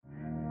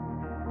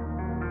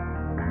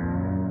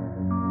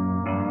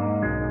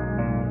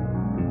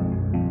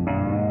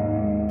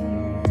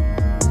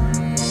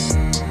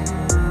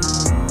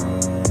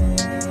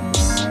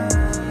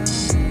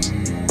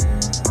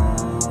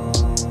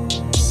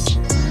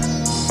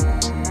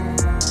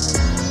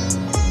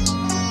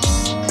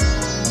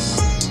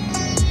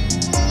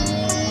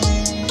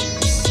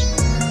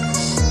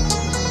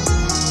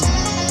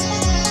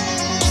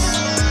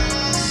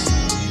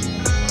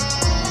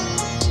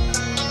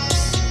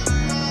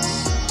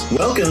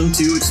Welcome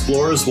to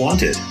Explorers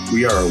Wanted.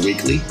 We are a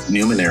weekly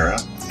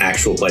Numenera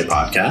actual play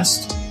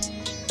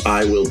podcast.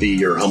 I will be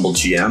your humble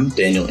GM,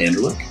 Daniel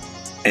Anderlich,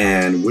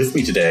 and with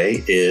me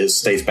today is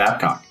Stace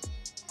Babcock.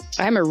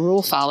 I'm a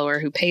rule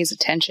follower who pays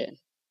attention.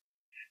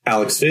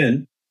 Alex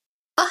Finn.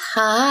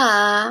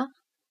 Aha!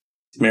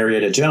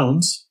 Marietta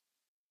Jones.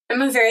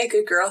 I'm a very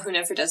good girl who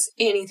never does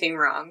anything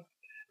wrong.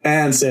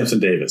 And Samson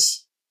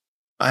Davis.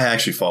 I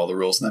actually follow the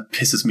rules, and that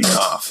pisses me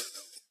off.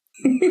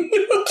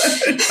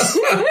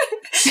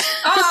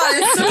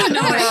 It's so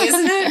annoying,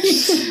 isn't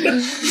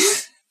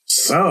it?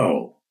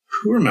 So,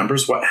 who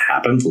remembers what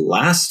happened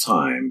last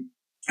time?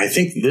 I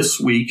think this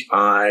week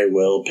I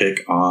will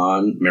pick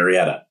on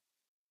Marietta.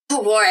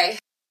 Oh boy.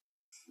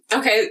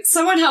 Okay,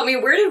 someone help me.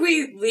 Where did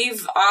we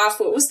leave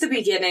off? What was the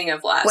beginning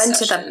of last Went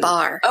session? to the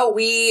bar. Oh,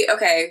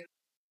 okay.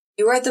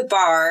 You were at the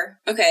bar.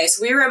 Okay,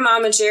 so we were at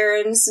Mama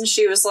Jaren's, and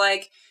she was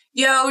like,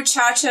 yo,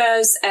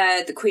 Cha-Cha's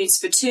at the Queen's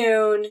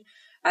Spittoon.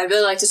 I'd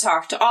really like to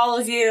talk to all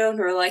of you. And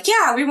we were like,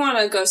 yeah, we want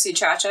to go see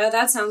Cha-Cha.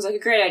 That sounds like a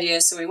great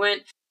idea. So we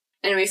went,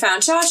 and we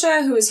found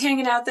Cha-Cha, who was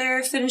hanging out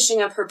there,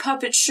 finishing up her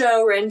puppet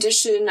show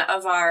rendition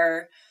of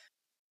our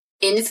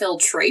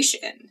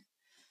Infiltration.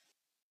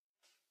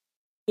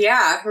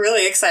 Yeah,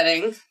 really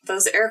exciting.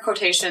 Those air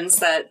quotations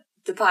that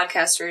the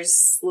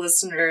podcasters,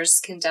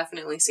 listeners can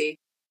definitely see.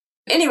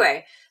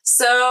 Anyway,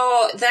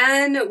 so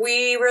then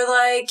we were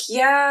like,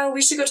 yeah,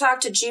 we should go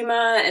talk to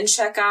Jima and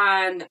check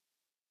on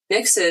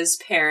Nyx's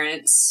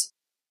parents,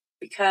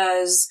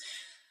 because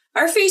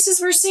our faces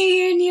were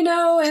seen,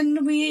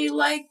 and we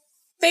like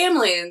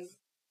family and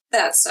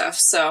that stuff.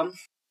 So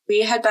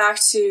we head back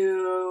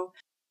to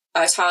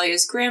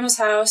Talia's grandma's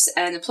house,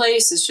 and the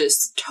place is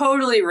just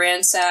totally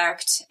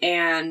ransacked,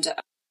 and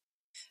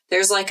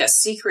there's like a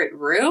secret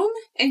room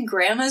in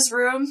grandma's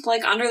room,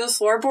 like under the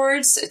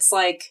floorboards. It's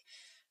like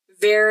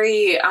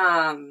very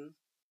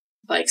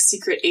like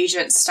secret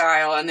agent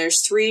style, and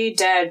there's 3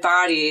 dead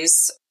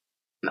bodies.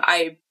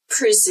 I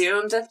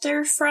presume that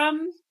they're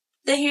from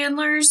the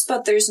handlers,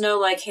 but there's no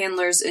like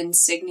handlers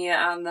insignia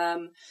on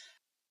them.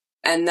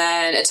 And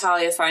then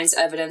Italia finds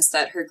evidence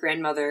that her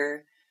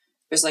grandmother,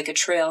 there's like a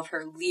trail of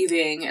her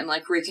leaving and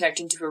like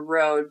reconnecting to a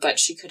road, but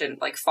she couldn't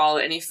like follow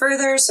it any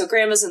further. So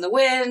grandma's in the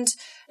wind.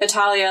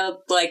 Italia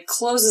like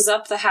closes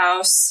up the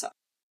house,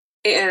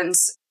 and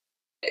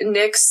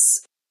Nyx,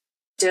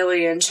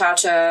 Dilly, and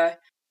Cha-Cha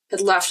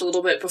had left a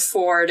little bit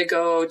before to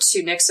go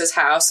to Nyx's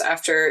house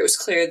after it was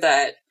clear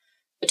that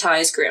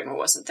Italia's grandma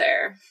wasn't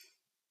there.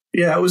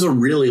 Yeah, it was a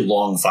really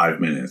long 5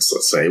 minutes,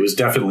 let's say. It was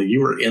definitely, you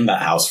were in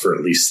that house for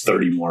at least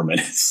 30 more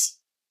minutes.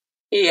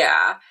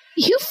 Yeah.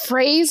 You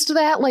phrased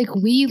that like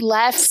we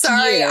left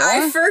Sorry, you.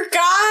 I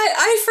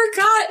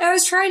forgot. I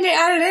was trying to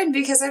add it in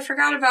because I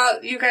forgot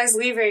about you guys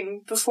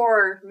leaving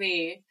before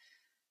me.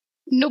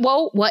 No,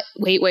 whoa, what?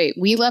 Wait.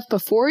 We left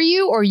before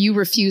you, or you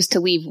refused to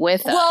leave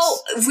with us?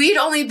 Well, we'd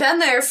only been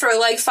there for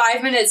like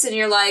 5 minutes, and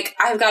you're like,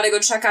 I've got to go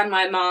check on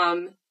my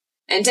mom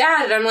and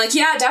dad. And I'm like,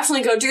 yeah,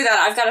 definitely go do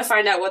that. I've got to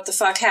find out what the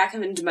fuck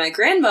happened to my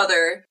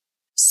grandmother.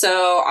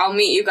 So I'll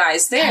meet you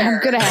guys there. I'm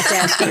going to have to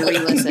ask you to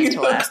re-listen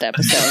to last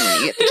episode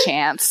when you get the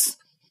chance.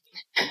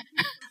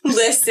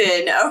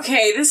 Listen,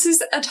 okay, this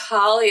is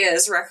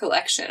Atalia's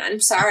recollection. I'm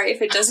sorry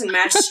if it doesn't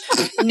match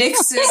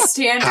Nyx's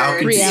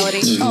standards.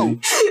 Reality. Oh.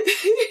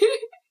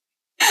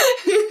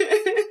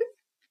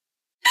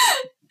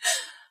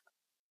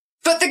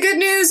 But the good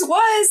news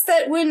was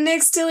that when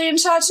Nyx, Dilly, and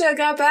Cha-Cha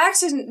got back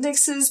to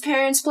Nyx's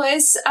parents'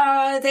 place,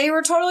 they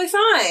were totally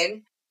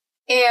fine.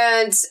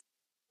 And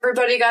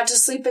everybody got to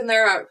sleep in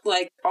their,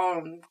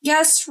 own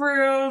guest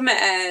room,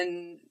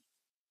 and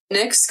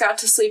Nyx got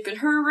to sleep in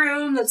her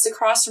room that's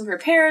across from her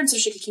parents so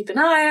she could keep an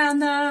eye on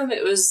them.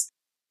 It was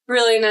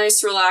really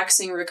nice,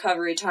 relaxing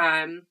recovery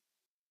time.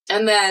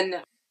 And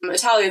then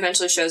Italia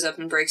eventually shows up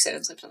and breaks in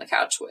and sleeps on the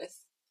couch with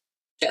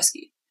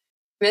Jesky.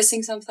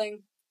 Missing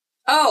something?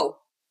 Oh!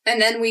 And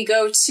then we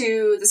go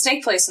to the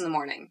snake place in the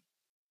morning.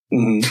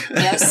 Mm-hmm.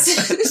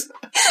 Yes.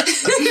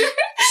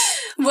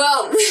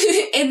 Well,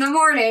 in the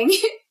morning,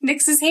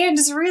 Nyx's hand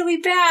is really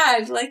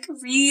bad. Like,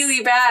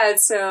 really bad.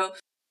 So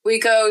we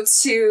go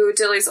to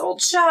Dilly's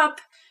old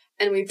shop,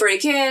 and we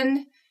break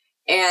in,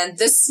 and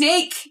the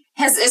snake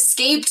has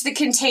escaped the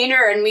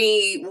container, and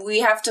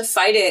we have to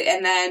fight it,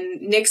 and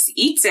then Nyx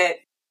eats it.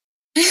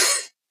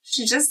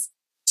 She just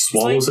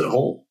swallows it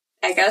whole.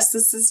 I guess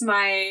this is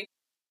my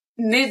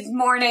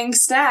mid-morning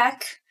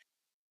snack.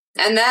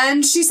 And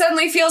then she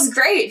suddenly feels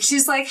great.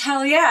 She's like,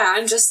 hell yeah,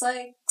 I'm just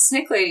like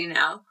Snake Lady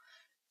now.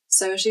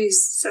 So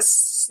she's a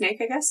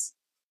snake, I guess.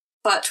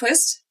 Plot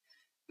twist.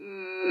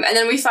 And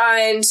then we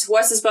find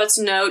What's-His-Butt's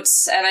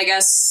notes, and I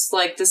guess,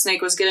 the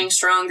snake was getting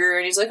stronger,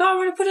 and he's like, oh, I'm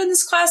gonna put it in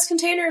this glass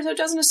container so it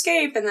doesn't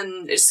escape, and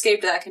then it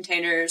escaped that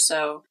container,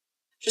 so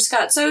just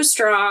got so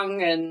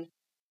strong, and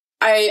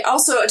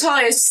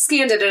Italia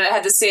scanned it, and it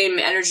had the same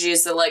energy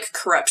as the,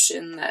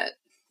 corruption that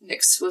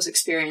Nyx was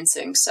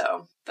experiencing,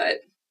 so,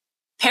 but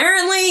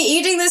apparently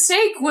eating the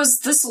snake was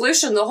the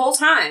solution the whole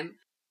time.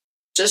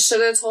 Just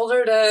should have told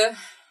her to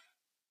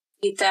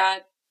eat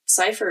that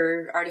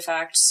cipher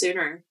artifact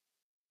sooner.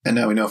 And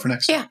now we know for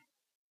next time. Yeah.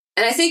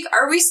 And I think,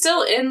 are we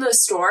still in the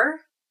store?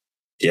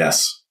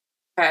 Yes.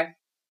 Okay.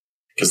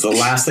 Because the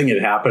last thing that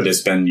happened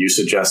has been you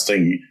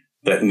suggesting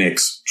that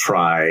Nyx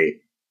try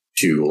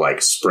to,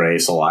 like, spray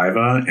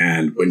saliva.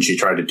 And when she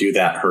tried to do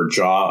that, her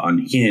jaw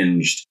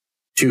unhinged,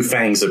 2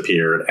 fangs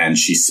appeared, and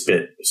she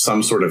spit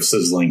some sort of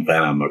sizzling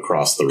venom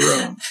across the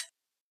room.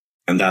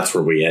 And that's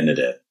where we ended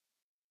it.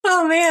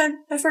 Oh, man.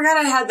 I forgot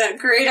I had that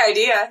great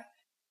idea.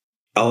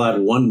 I'll add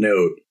one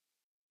note.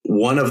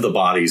 One of the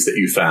bodies that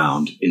you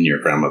found in your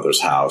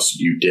grandmother's house,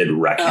 you did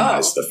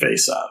recognize the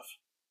face of.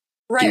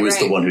 Right, he was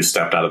the one who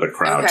stepped out of the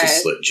crowd to Okay.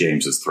 slit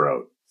James's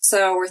throat.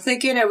 So we're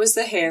thinking it was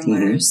the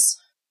handlers.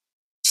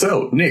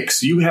 So,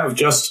 Nyx, you have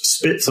just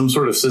spit some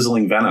sort of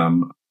sizzling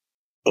venom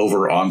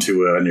over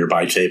onto a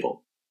nearby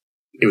table.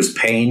 It was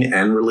pain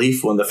and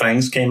relief when the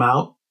fangs came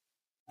out,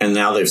 and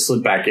now they've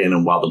slid back in,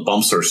 and while the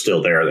bumps are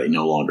still there, they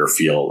no longer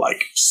feel,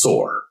 like,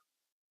 sore.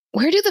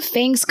 Where do the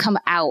fangs come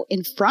out?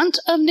 In front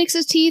of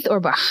Nyx's teeth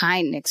or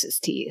behind Nyx's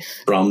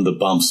teeth? From the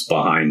bumps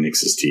behind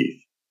Nyx's teeth.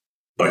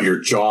 But your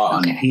jaw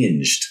Okay.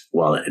 unhinged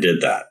while it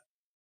did that.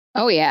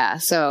 Oh, yeah.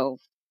 So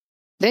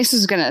this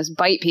is going to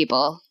bite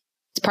people.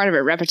 It's part of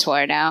her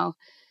repertoire now.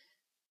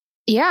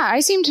 Yeah,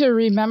 I seem to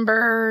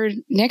remember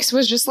Nyx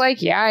was just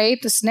like, yeah, I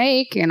ate the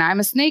snake and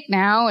I'm a snake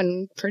now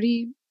and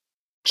pretty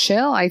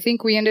chill. I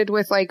think we ended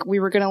with like, we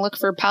were going to look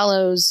for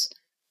Paolo's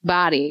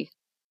body.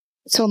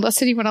 So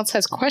unless anyone else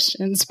has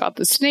questions about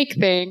the snake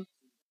thing.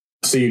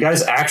 So you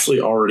guys actually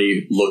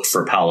already looked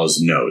for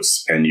Paolo's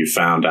notes, and you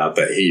found out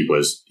that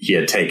he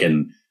had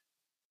taken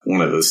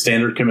one of the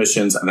standard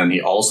commissions, and then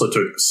he also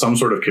took some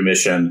sort of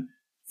commission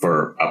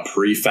for a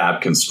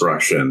prefab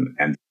construction,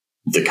 and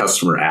the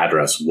customer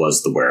address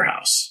was the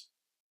warehouse.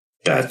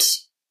 That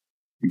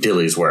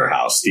Dilly's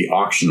warehouse, the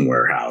auction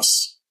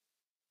warehouse,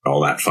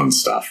 all that fun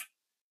stuff.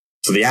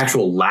 So the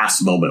actual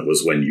last moment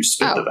was when you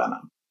spit the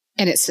venom.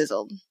 And it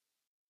sizzled.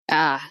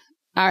 Ah,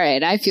 all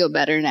right. I feel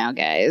better now,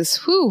 guys.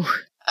 Whew.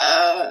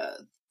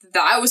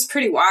 That was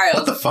pretty wild.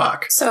 What the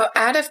fuck? So,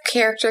 out of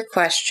character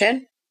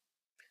question,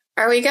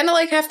 are we gonna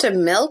like have to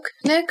milk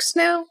Nyx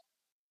now?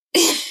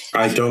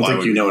 I don't Why think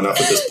would you know we? enough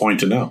at this point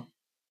to know.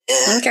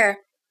 Okay.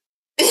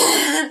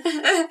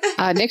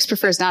 Nyx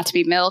prefers not to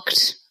be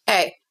milked.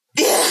 Hey,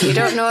 you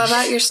don't know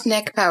about your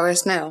snake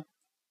powers now.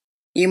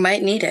 You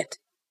might need it.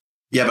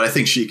 Yeah, but I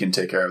think she can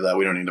take care of that.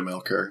 We don't need to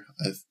milk her.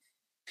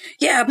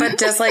 Yeah, but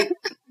does like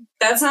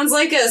That sounds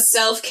like a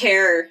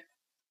self-care.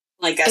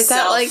 is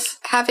that like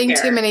having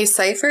too many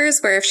ciphers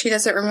where if she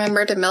doesn't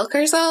remember to milk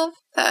herself,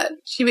 that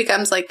she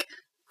becomes like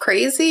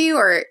crazy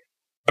or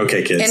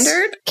Okay, kids.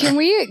 hindered? Can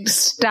we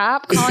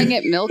stop calling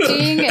it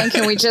milking and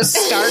can we just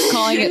start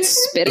calling it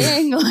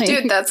spitting? Like,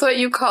 Dude, that's what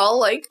you call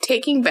like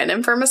taking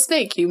venom from a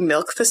snake. You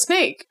milk the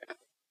snake.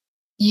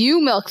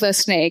 you milk the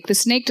snake. The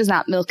snake does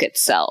not milk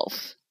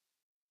itself.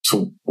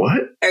 So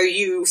what? Are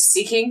you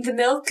seeking the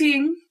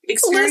milking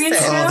experience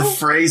Listen. now? Oh, the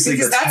phrasing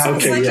Because that's that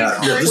sounds Okay, like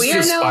yeah. a Yeah, this We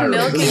is are now a spiraling.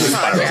 milking This is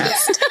spiraling.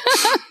 podcast.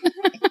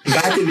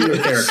 Back into your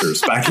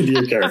characters. Back into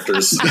your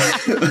characters.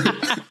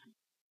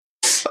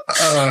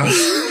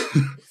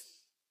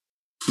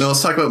 No,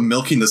 let's talk about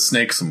milking the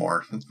snake some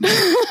more.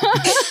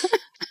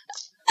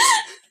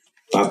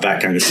 Not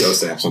that kind of show,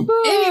 Samson.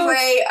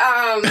 Anyway,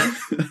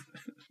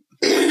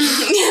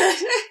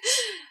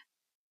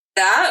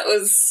 that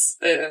was.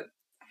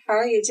 How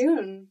are you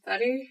doing,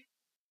 buddy?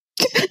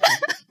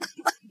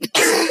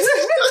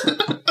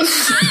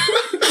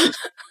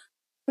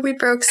 We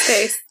broke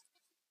Stace.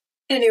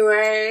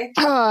 Anyway,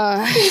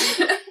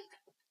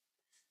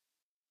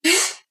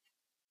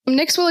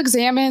 Nyx will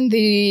examine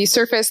the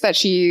surface that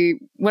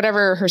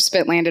whatever her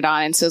spit landed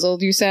on and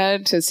sizzled, you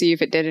said, to see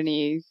if it did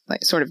any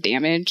like sort of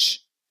damage.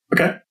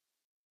 Okay.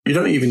 You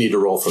don't even need to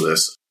roll for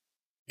this.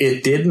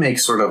 It did make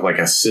sort of like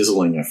a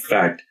sizzling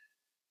effect,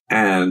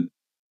 and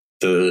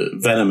the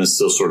venom is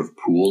still sort of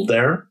pooled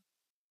there,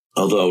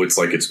 although it's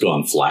like it's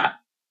gone flat.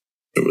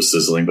 It was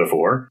sizzling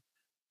before.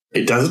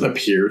 It doesn't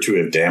appear to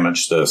have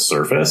damaged the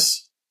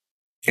surface,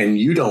 and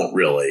you don't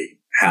really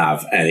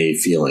have any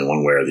feeling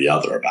one way or the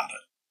other about it.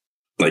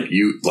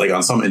 Like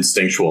on some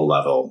instinctual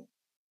level,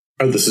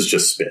 oh, this is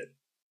just spit.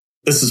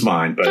 This is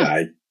mine,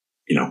 but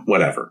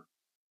whatever.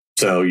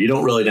 So you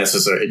don't really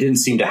necessarily, it didn't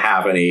seem to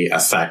have any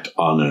effect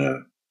on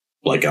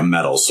a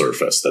metal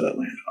surface that it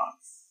landed on.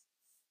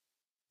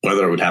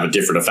 Whether it would have a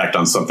different effect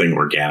on something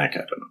organic, I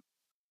don't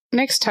know.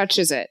 Nyx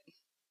touches it.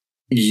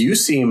 You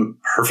seem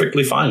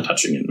perfectly fine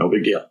touching it. No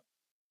big deal.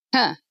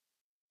 Huh.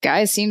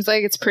 Guys, seems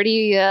like it's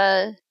pretty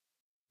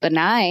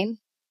benign.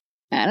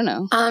 I don't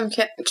know.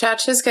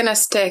 Chach is gonna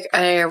stick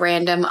a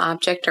random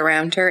object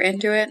around her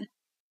into it.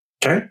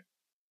 Okay.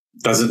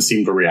 Doesn't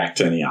seem to react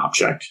to any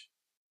object.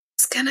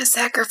 It's gonna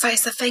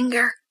sacrifice a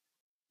finger.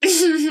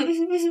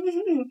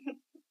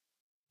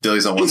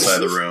 Dilly's on one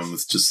side of the room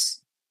with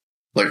just,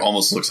 like,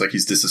 almost looks like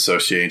he's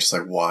disassociating, just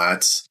like,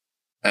 what?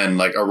 And,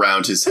 like,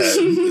 around his head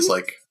is,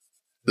 like,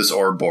 this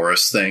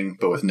Ouroboros thing,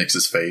 but with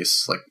Nyx's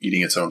face, like,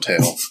 eating its own tail.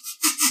 And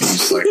he's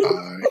just like,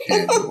 I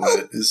can't,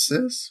 what is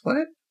this?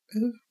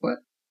 What?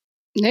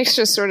 Nyx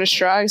just sort of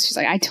shrugs. She's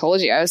like, I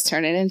told you I was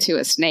turning into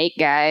a snake,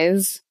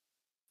 guys.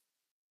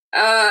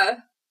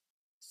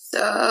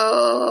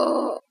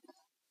 So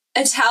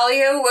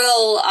Italia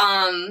will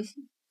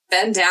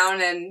bend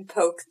down and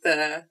poke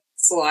the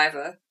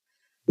saliva.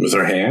 With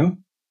her hand?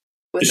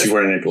 Is she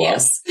wearing a glove?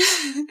 Yes.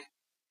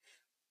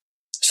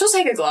 She'll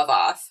take a glove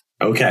off.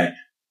 Okay.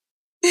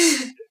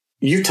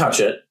 You touch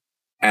it,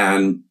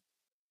 and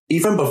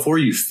even before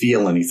you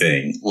feel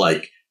anything,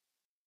 like,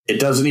 it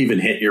doesn't even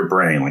hit your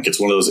brain. Like, it's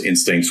one of those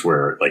instincts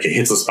where, like, it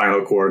hits the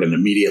spinal cord and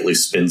immediately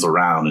spins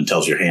around and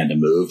tells your hand to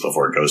move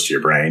before it goes to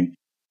your brain.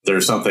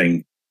 There's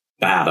something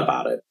bad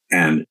about it.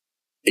 And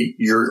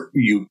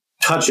you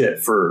touch it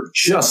for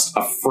just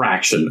a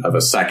fraction of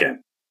a second.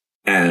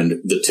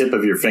 And the tip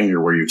of your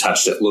finger where you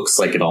touched it looks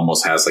like it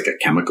almost has like a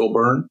chemical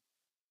burn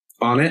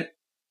on it.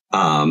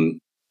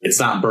 It's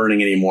not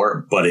burning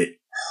anymore, but it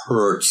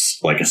hurts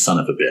like a son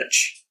of a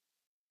bitch.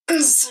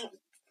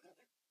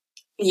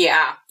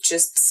 Yeah,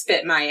 just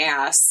spit my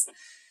ass.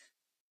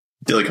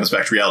 Dilly comes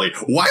back to reality.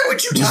 Why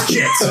would you touch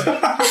it?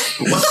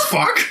 What the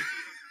fuck?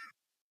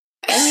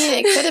 I mean,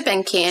 it could have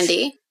been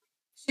candy.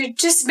 You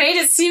just made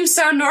it seem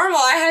so normal.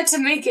 I had to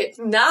make it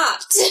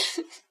not.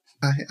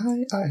 I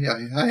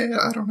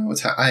don't know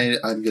what's happening.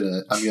 I'm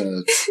gonna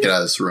get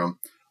out of this room.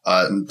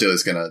 And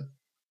Dilly's gonna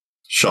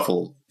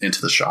shuffle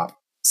into the shop.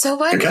 So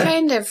what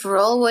kind of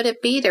role would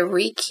it be to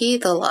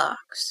rekey the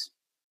locks?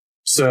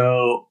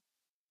 So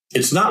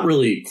it's not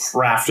really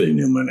crafting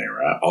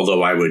Numenera,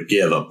 although I would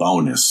give a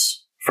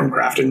bonus from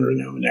crafting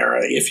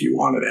Numenera if you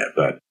wanted it.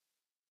 But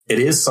it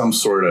is some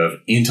sort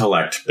of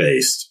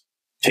intellect-based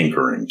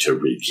tinkering to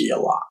rekey a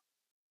lock.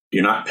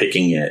 You're not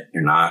picking it.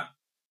 You're not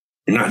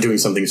doing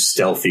something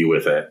stealthy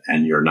with it,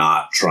 and you're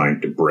not trying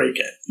to break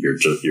it.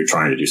 You're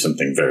trying to do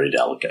something very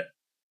delicate.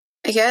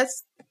 I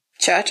guess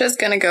Chacha's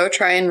gonna go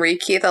try and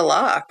rekey the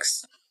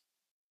locks.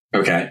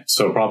 Okay,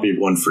 so probably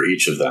one for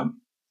each of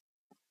them.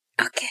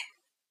 Okay.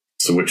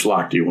 So which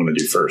lock do you want to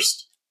do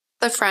first?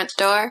 The front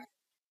door.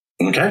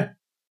 Okay.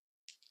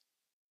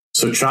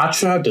 So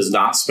Cha-Cha does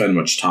not spend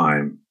much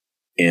time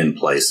in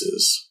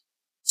places.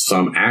 So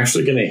I'm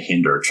actually going to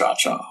hinder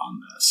Cha-Cha on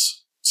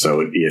this. So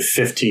it'd be a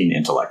 15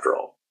 intellect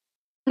roll.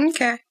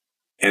 Okay.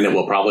 And it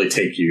will probably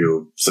take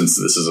you, since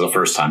this is the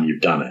first time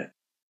you've done it,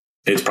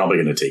 it's probably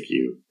going to take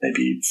you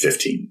maybe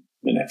 15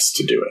 minutes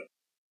to do it.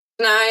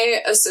 Can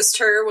I assist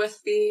her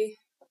with the...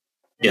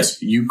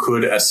 Yes, you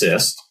could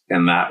assist,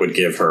 and that would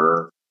give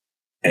her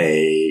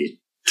a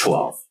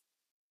 12.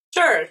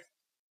 Sure.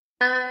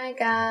 I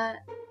got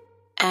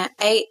an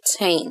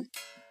 18.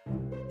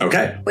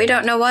 Okay. We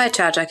don't know why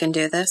Cha-Cha can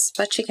do this,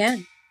 but she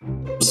can.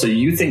 So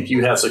you think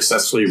you have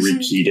successfully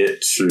rekeyed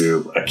it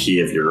to a key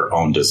of your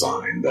own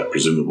design that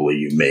presumably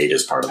you made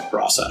as part of the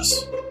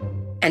process.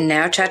 And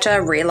now Cha-Cha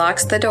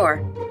relocks the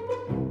door.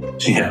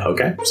 Yeah,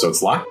 okay. So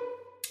it's locked.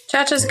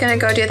 Cha-Cha's gonna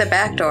go do the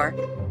back door.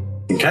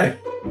 Okay.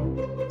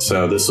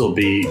 So this will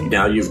be,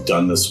 now you've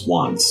done this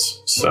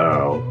once,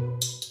 so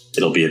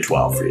it'll be a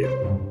 12 for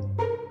you.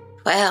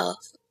 12.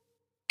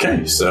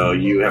 Okay, so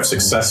you have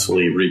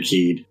successfully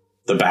rekeyed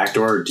the back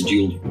door. Did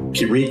you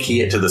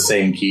rekey it to the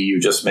same key you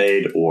just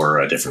made or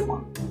a different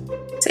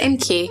one? Same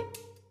key.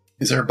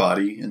 Is there a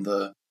body in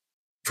the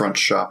front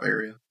shop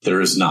area? There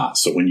is not.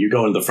 So when you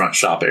go into the front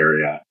shop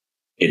area,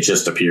 it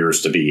just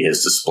appears to be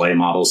his display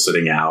model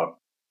sitting out.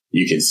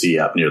 You can see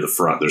up near the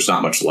front, there's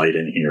not much light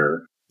in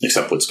here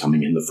except what's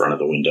coming in the front of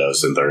the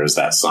windows. And there is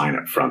that sign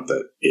up front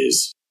that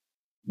is,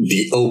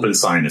 the open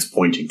sign is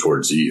pointing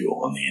towards you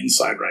on the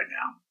inside right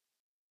now.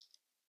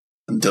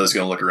 And Dilly's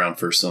going to look around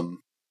for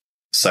some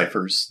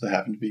ciphers that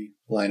happen to be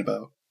lying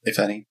about, if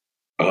any.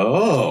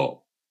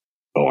 Oh,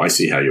 I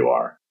see how you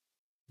are.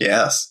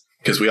 Yes,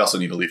 because we also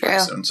need to leave very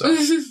soon. So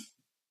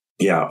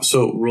yeah,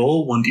 so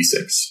roll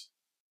 1d6.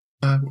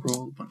 I will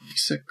roll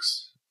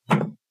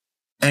 1d6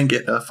 and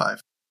get a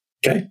 5.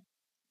 Okay.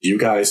 You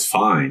guys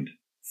find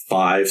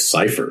 5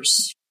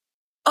 ciphers.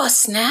 Oh,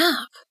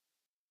 snap.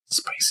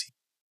 Spicy.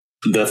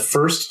 The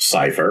first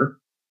cipher,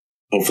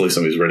 hopefully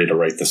somebody's ready to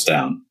write this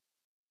down.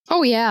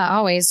 Oh, yeah,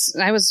 always.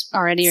 I was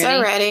already ready.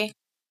 So ready.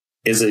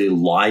 Is a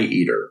lie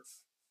eater.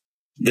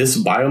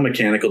 This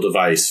biomechanical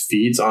device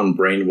feeds on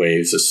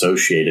brainwaves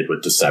associated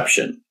with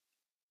deception.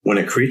 When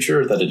a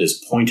creature that it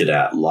is pointed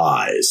at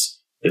lies,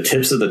 the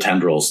tips of the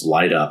tendrils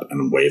light up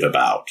and wave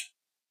about.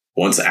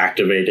 Once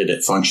activated,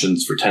 it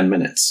functions for 10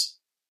 minutes.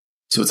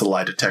 So it's a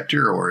lie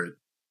detector, or it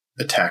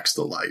attacks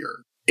the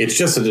liar? It's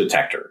just a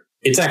detector.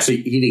 It's actually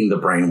eating the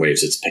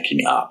brainwaves it's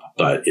picking up,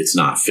 but it's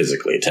not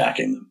physically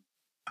attacking them.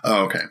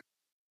 Oh, okay.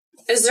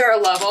 Is there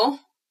a level?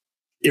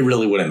 It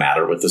really wouldn't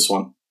matter with this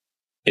one.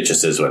 It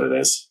just is what it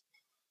is.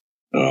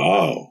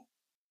 Oh,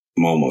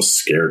 I'm almost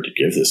scared to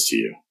give this to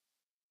you.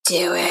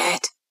 Do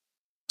it.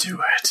 Do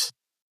it.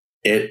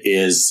 It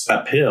is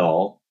a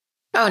pill.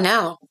 Oh,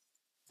 no.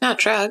 Not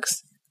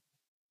drugs.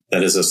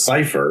 That is a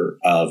cipher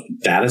of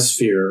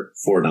Datasphere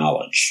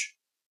foreknowledge.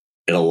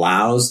 It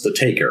allows the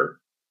taker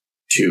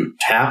to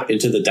tap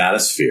into the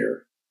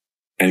Datasphere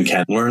and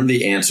can learn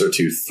the answer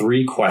to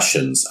 3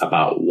 questions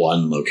about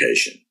one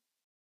location.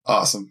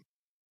 Awesome.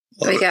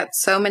 We got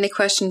so many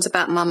questions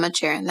about Mama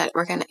Jaren that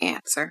we're going to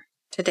answer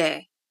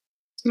today.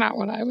 It's not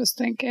what I was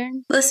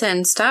thinking.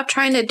 Listen, stop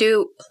trying to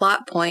do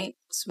plot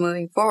points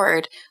moving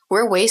forward.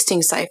 We're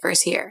wasting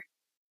ciphers here.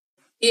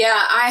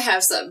 Yeah, I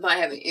have some I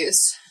haven't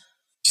used.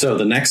 So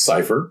the next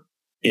cipher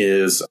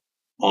is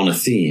on a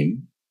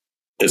theme,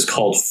 is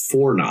called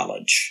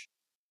foreknowledge.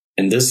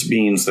 And this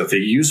means that the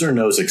user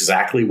knows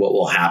exactly what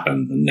will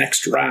happen the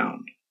next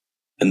round,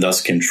 and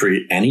thus can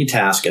treat any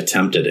task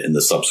attempted in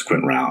the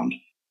subsequent round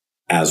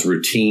as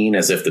routine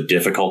as if the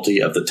difficulty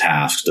of the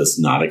task does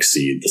not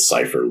exceed the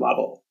cipher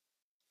level.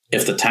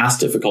 If the task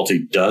difficulty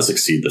does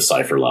exceed the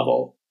cipher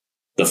level,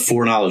 the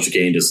foreknowledge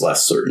gained is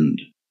less certain,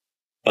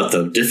 but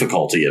the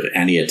difficulty of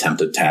any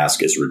attempted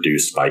task is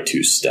reduced by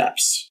 2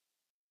 steps.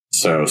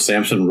 So,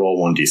 Samson,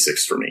 roll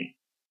 1d6 for me.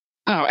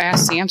 Oh,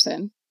 ask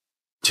Samson.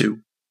 2.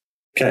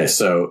 Okay,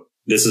 so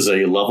this is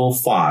a level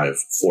 5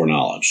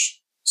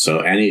 foreknowledge. So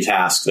any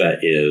task that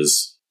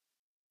is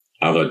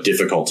of a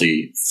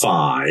difficulty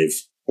 5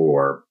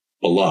 or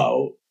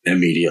below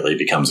immediately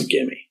becomes a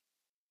gimme.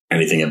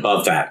 Anything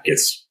above that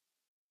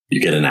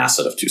you get an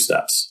asset of 2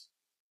 steps.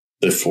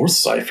 The 4th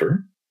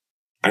cipher,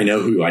 I know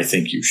who I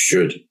think you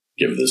should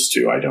give this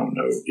to. I don't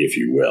know if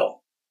you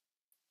will.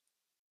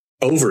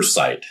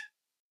 Oversight.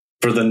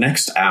 For the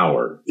next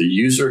hour, the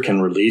user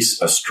can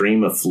release a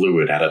stream of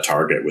fluid at a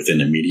target within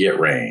immediate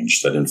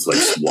range that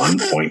inflicts 1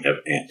 point of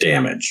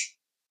damage,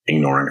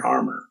 ignoring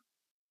armor.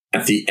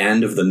 At the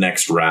end of the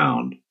next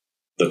round,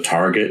 the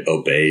target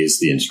obeys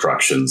the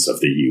instructions of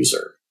the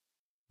user.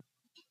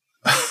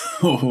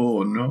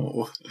 Oh,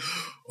 no.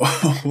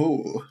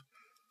 Oh.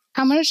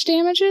 How much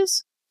damage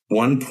is?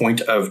 1 point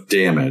of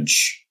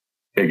damage,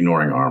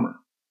 ignoring armor.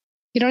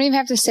 You don't even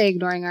have to say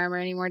ignoring armor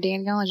anymore,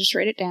 Daniel. I'll just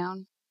write it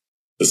down.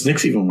 Does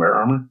Nyx even wear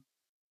armor?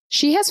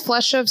 She has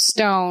Flesh of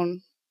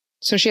Stone,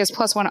 so she has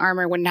 +1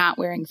 armor when not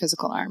wearing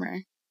physical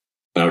armor.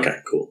 Okay,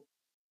 cool.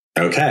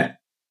 Okay.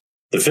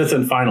 The 5th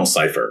and final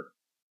cipher.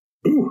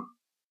 Ooh.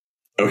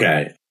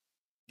 Okay.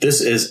 This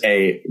is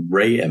a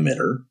ray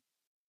emitter.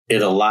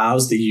 It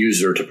allows the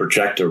user to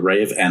project a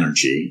ray of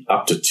energy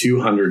up to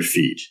 200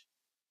 feet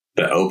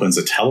that opens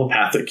a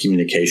telepathic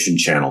communication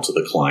channel to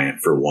the client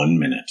for 1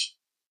 minute.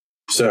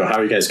 So how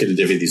are you guys going to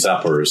divvy these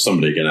up, or is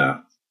somebody going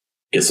to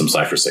get some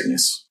cipher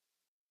sickness?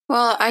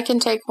 Well, I can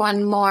take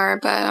one more,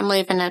 but I'm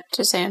leaving it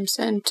to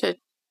Samson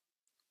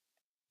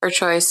for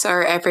choice,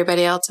 or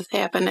everybody else if they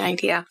have an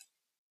idea.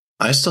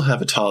 I still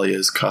have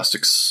Atalia's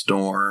Caustic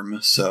Storm,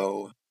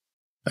 so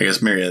I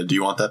guess, Marietta, do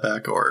you want that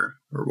back, or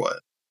what?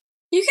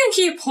 You can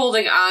keep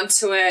holding on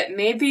to it.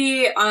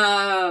 Maybe,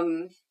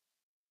 I'll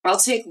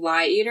take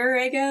Lie Eater,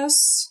 I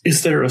guess.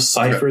 Is there a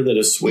cipher that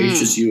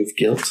assuages you of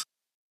guilt?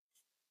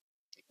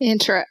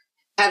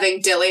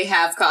 Having Dilly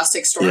have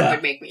Caustic Storm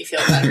would make me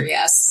feel better,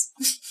 yes.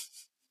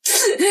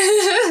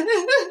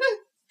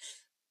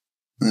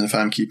 And if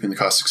I'm keeping the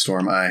Caustic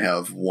Storm, I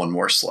have 1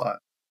 more slot.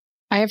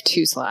 I have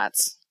 2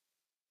 slots.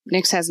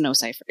 Nyx has no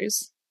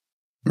ciphers.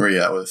 Where are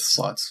you at with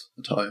slots,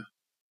 Atalia?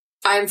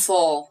 I'm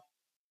full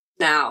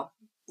now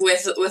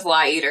with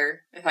Lie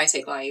Eater, if I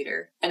take Lie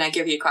Eater, and I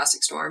give you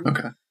Caustic Storm.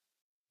 Okay.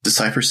 Does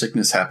cipher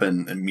sickness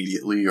happen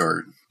immediately,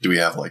 or do we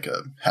have like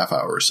a half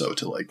hour or so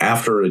to like...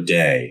 After a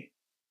day,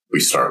 we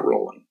start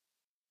rolling.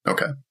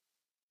 Okay.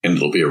 And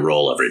it'll be a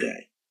roll every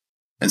day.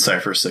 And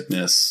cipher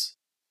sickness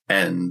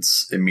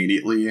ends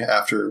immediately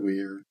after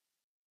we're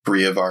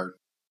free of our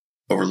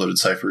overloaded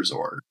ciphers,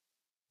 or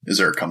is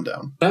there a come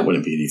down? That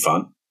wouldn't be any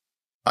fun.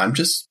 I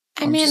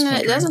mean,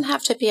 it doesn't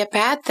have to be a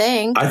bad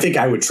thing. I think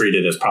I would treat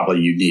it as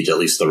probably you need at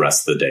least the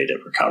rest of the day to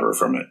recover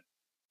from it.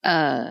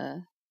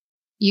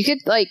 You could,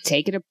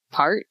 take it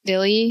apart,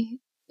 Dilly.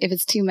 If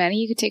it's too many,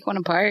 you could take one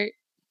apart.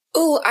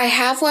 Ooh, I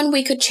have one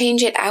we could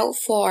change it out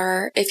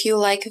for. If you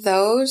like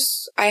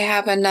those, I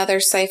have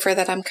another cipher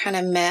that I'm kind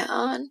of meh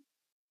on.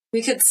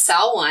 We could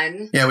sell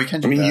one. Yeah, we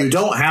can do that. You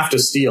don't have to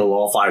steal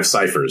all 5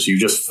 ciphers. You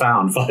just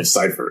found 5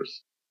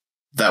 ciphers.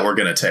 That we're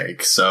going to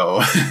take, so...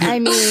 I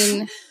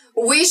mean...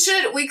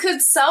 We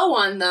could sell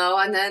one, though,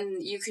 and then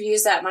you could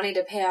use that money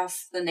to pay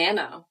off the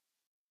nano.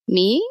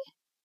 Me?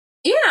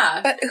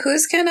 Yeah. But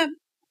who's going to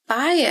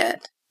buy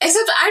it?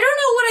 Except I don't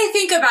know what I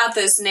think about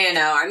this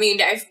nano. I mean,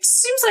 it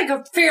seems like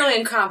a fairly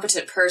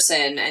incompetent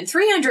person, and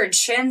 300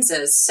 shins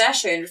a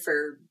session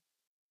for...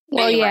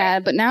 Well, anyway. yeah,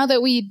 but now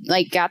that we,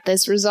 got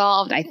this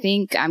resolved, I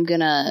think I'm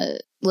gonna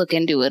look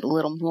into it a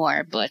little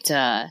more, but,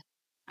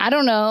 I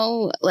don't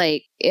know,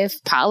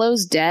 if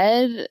Paolo's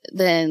dead,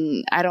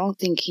 then I don't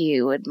think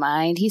he would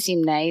mind. He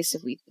seemed nice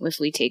if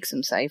we take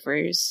some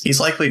ciphers. He's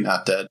likely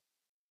not dead.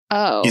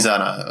 Oh. He's on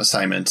an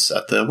assignment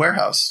at the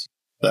warehouse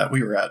that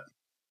we were at.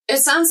 It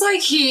sounds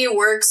like he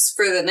works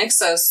for the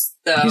Nixos,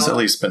 though. He's at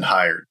least been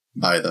hired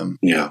by them.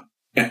 Yeah.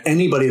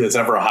 Anybody that's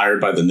ever hired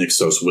by the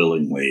Nixos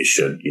willingly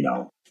should,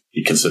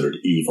 be considered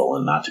evil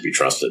and not to be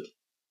trusted.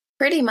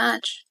 Pretty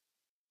much.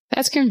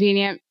 That's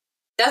convenient.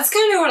 That's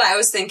kind of what I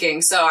was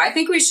thinking. So I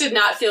think we should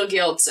not feel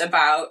guilt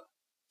about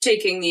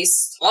taking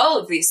all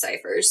of these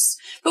ciphers.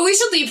 But we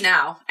should leave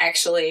now,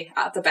 actually,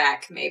 at the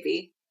back,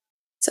 maybe.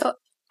 So,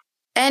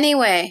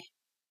 anyway,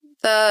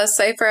 The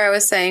cipher I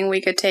was saying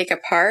we could take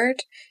apart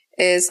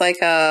is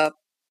like a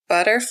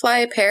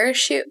butterfly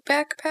parachute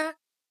backpack.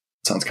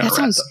 Sounds kind That of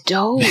sounds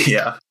dope.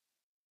 Yeah.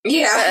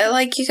 Yeah. But,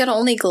 like, you could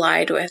only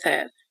glide with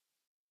it.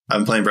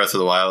 I'm playing Breath of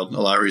the Wild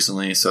a lot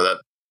recently, so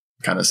that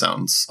kind of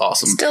sounds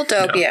awesome. Still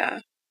dope, you know.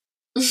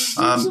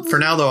 yeah. For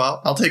now, though,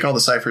 I'll take all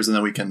the ciphers, and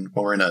then we can,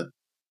 when we're in a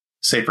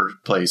safer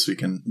place, we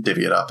can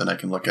divvy it up, and I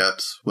can look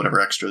at whatever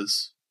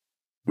extras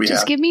we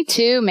Just have. give me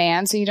 2,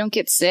 man, so you don't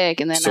get sick.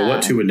 And then So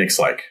what 2 would Nyx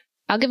like?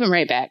 I'll give him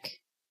right back.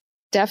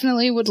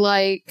 Definitely would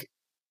like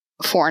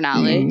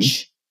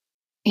foreknowledge.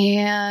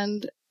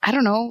 And I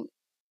don't know,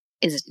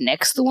 is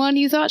Nyx the one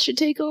you thought should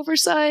take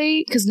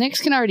oversight? Because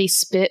Nyx can already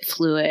spit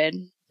fluid,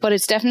 but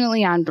it's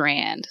definitely on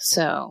brand.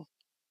 So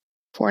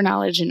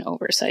foreknowledge and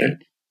oversight. Okay.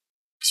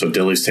 So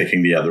Dilly's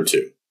taking the other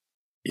 2.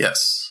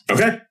 Yes.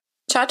 Okay.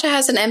 Cha-Cha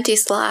has an empty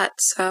slot,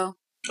 so...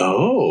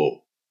 Oh.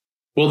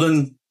 Well,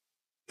 then,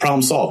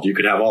 problem solved. You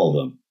could have all of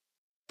them.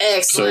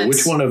 Excellent. So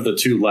which one of the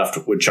 2 left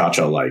would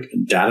Cha-Cha like?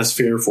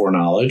 Datasphere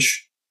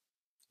foreknowledge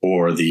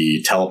or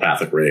the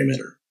telepathic ray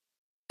emitter?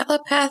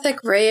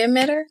 Telepathic ray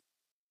emitter?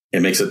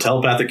 It makes a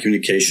telepathic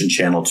communication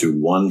channel to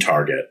one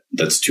target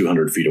that's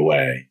 200 feet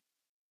away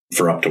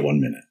for up to 1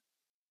 minute.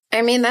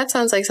 I mean, that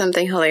sounds like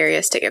something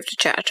hilarious to give to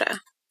Cha-Cha.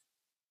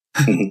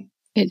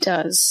 It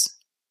does.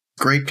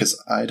 Great,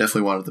 because I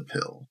definitely wanted the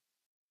pill.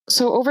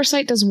 So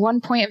oversight does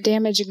 1 point of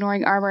damage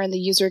ignoring armor, and the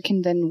user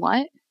can then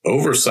what?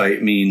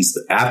 Oversight means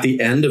that at the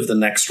end of the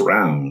next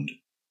round,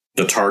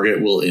 the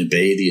target will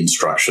obey the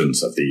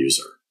instructions of the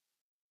user.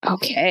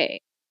 Okay.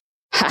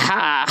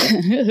 Haha.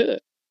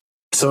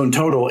 So in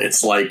total,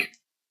 it's like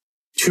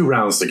 2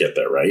 rounds to get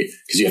there, right?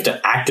 Because you have to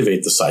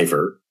activate the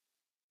cipher.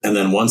 And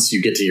then once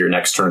you get to your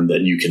next turn,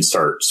 then you can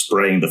start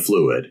spraying the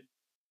fluid.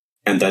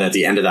 And then at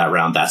the end of that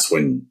round, that's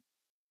when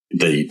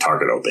the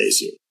target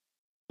obeys you.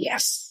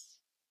 Yes.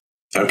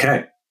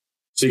 Okay.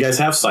 So you guys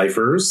have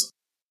ciphers.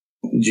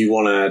 Do you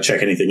want to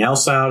check anything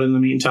else out in the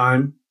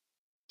meantime?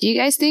 Do you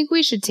guys think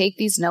we should take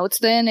these notes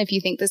then if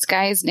you think this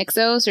guy is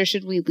Nyxos, or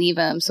should we leave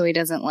him so he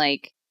doesn't,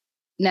 like,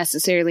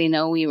 necessarily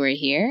know we were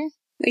here?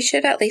 We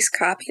should at least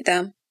copy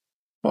them.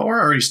 Well,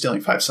 we're already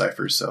stealing 5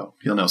 ciphers, so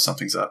he'll know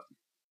something's up.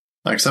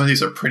 Like, some of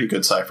these are pretty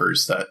good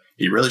ciphers that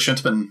he really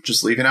shouldn't have been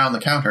just leaving out on the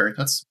counter.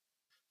 That's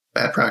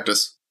bad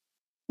practice.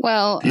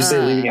 Well, You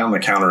say leaving on the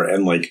counter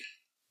and, like,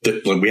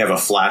 we have a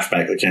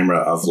flashback of the camera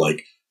of,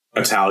 like,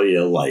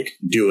 Italia, like,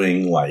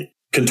 doing, like,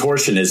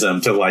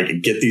 contortionism to,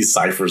 like, get these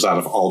ciphers out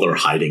of all their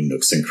hiding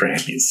nooks and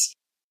crannies.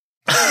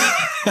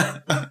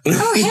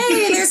 Oh,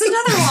 hey, there's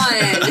another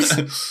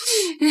one.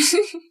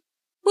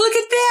 Look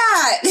at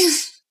that.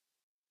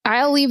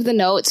 I'll leave the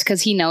notes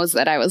because he knows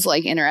that I was,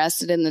 like,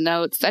 interested in the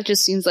notes. That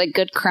just seems like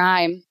good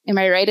crime. Am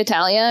I right,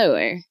 Italia?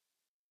 Or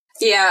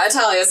Yeah,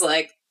 Italia's,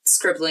 like,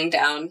 scribbling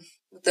down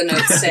what the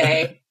notes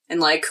say in,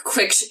 like,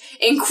 quick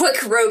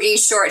roguey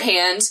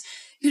shorthand.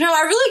 You know,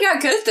 I really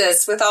got good at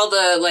this with all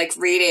the, like,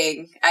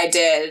 reading I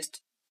did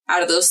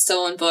out of those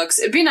stolen books.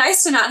 It'd be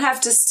nice to not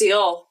have to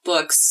steal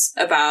books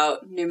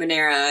about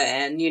Numenera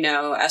and, you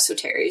know,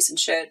 esoteries and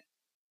shit.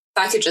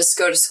 If I could just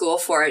go to school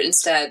for it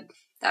instead,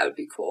 that would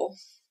be cool.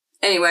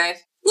 Anyway,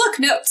 look,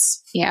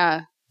 notes.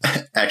 Yeah.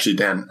 Actually,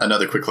 Dan,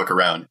 another quick look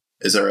around.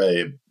 Is there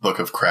a book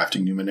of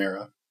crafting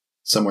Numenera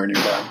somewhere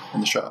nearby in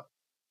the shop?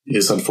 It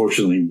is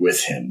unfortunately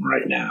with him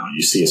right now.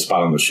 You see a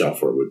spot on the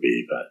shelf where it would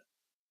be, but...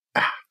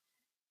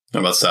 What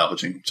about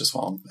salvaging, just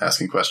while I'm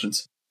asking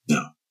questions?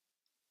 No.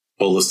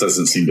 Bolus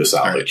doesn't seem to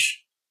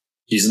salvage.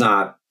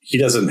 Right. He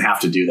doesn't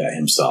have to do that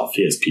himself.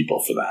 He has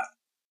people for that.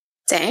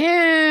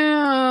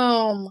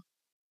 Damn.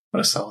 What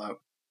a sellout.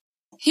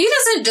 He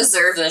doesn't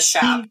deserve this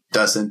shop.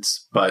 Doesn't,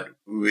 but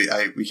we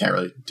can't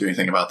really do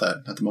anything about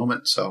that at the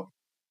moment, so.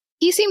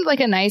 He seemed like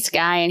a nice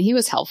guy, and he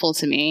was helpful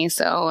to me,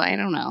 so I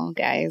don't know,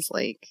 guys,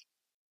 like...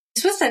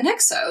 He's with the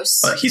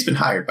Nyxos. He's been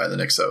hired by the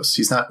Nyxos.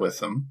 He's not with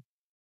them.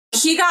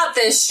 He got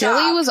this shop.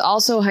 Billy was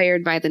also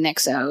hired by the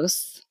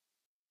Nyxos.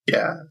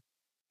 Yeah.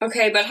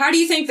 Okay, but how do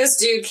you think this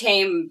dude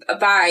came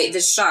by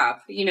the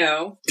shop, you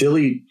know?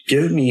 Dilly,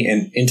 give me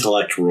an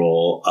intellect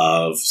roll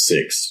of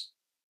 6.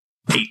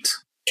 8.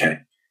 Okay.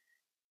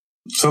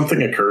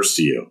 Something occurs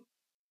to you.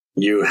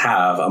 You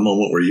have a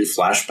moment where you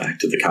flash back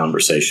to the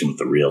conversation with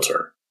the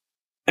realtor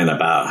and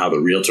about how the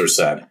realtor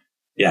said,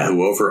 yeah,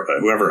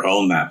 whoever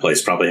owned that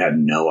place probably had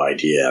no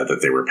idea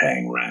that they were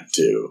paying rent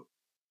to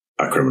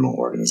a criminal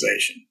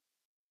organization.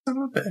 Son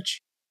of a bitch.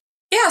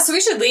 Yeah, so we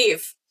should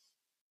leave.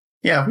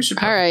 Yeah, we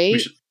should. All right. We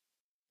should.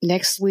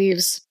 Nyx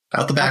leaves.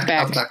 Out the back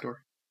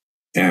door.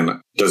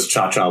 And does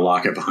Cha-Cha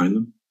lock it behind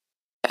them?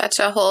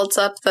 Cha-Cha holds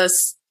up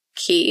this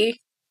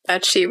key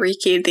that she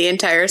rekeyed the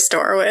entire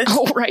store with.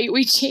 Oh, right.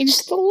 We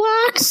changed the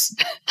locks.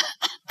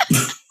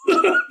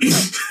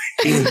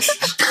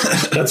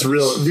 That's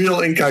real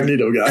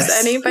incognito, guys.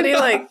 Does anybody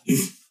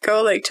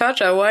go like,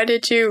 Cha-Cha, why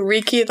did you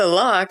rekey the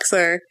locks?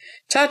 Or,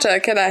 Cha-Cha,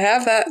 can I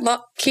have that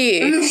key?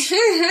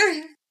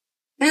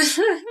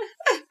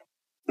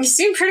 You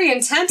seem pretty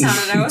intent on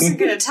it. I wasn't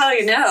going to tell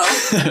you no.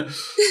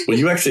 Well,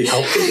 you actually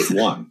helped her with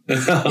one.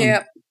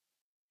 Yep.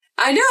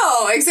 I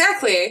know,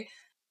 exactly.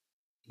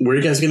 where are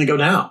you guys going to go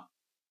now?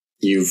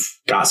 You've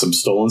got some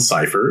stolen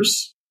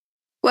ciphers.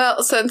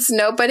 Well, since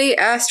nobody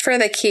asked for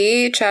the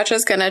key,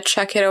 Chacha's going to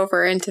chuck it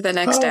over into the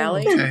next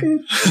alley. Okay.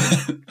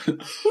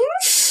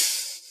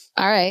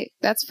 All right,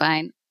 that's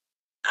fine.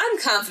 I'm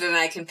confident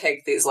I can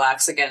pick these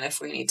locks again if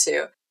we need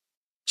to.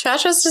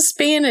 Chacha's just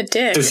being a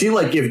dick. Does he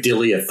like give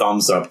Dilly a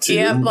thumbs up too?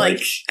 Yep,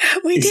 like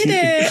we did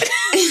it.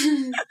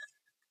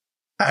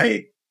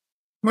 I'm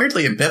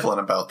weirdly ambivalent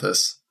about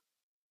this.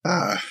 We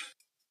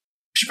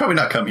should probably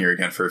not come here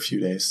again for a few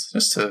days,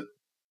 just to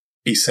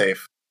be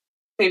safe.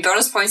 I mean,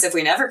 bonus points if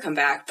we never come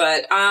back,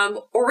 but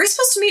were we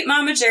supposed to meet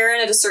Mama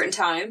Jaren at a certain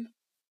time?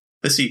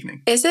 This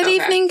evening. Is it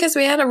evening? Because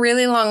we had a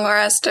really long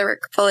rest to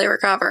fully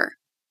recover.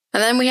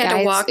 And then we had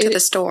to walk to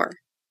the store.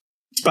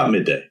 It's about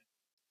midday.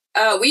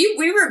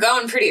 We were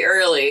going pretty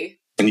early.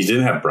 And you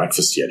didn't have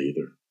breakfast yet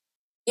either.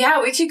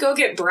 Yeah, we could go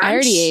get brunch. I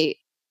already ate.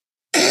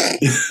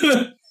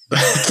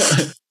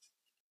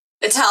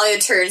 Italia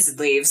turns and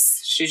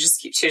leaves. She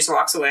just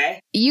walks away.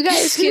 You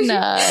guys can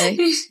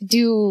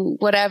do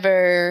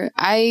whatever.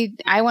 I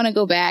want to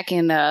go back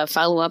and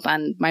follow up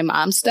on my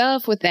mom's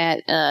stuff with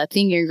that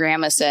thing your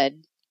grandma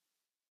said,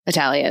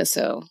 Italia.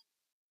 So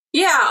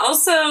yeah.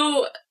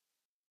 Also,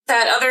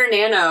 that other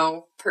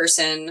nano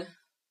person. You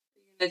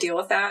gonna deal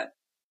with that?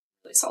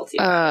 Really salty.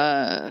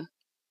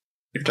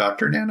 Your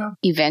doctor, Nano?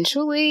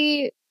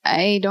 Eventually,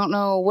 I don't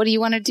know. What do you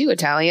want to do,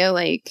 Italia?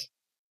 Like,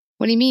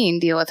 what do you mean,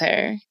 deal with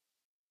her?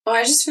 Well,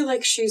 I just feel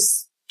like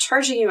she's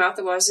charging you out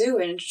the wazoo,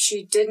 and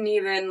she didn't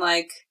even,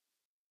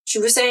 she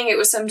was saying it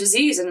was some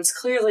disease, and it's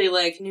clearly,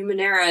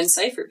 Numenera and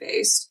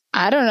Cypher-based.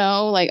 I don't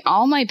know. Like,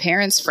 all my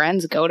parents'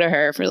 friends go to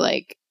her for,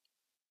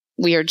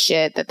 weird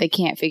shit that they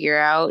can't figure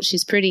out.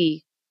 She's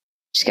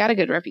got a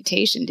good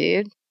reputation,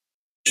 dude.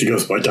 She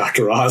goes by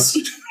Dr. Oz.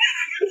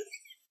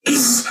 I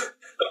was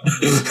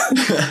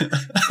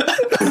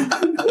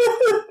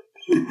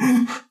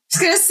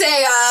gonna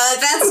say,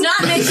 that's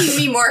not making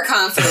me more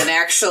confident,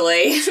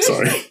 actually.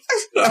 Sorry.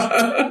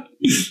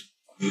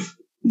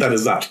 That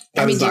is not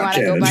do you want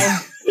to canon. go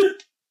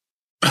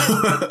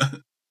by?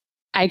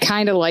 I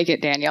kind of like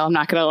it, Daniel. I'm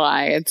not gonna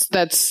lie. It's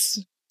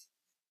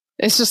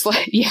just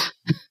yeah.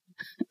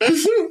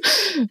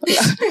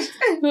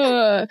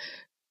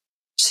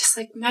 Just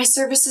my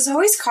services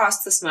always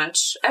cost this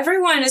much.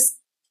 Everyone is.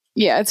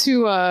 Yeah, it's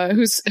who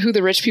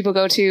the rich people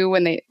go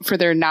to for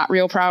their not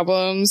real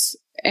problems,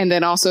 and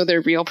then also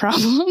their real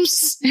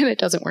problems, and it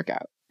doesn't work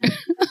out.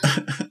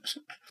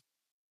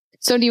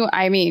 So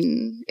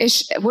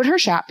would her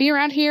shop be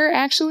around here,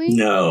 actually?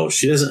 No,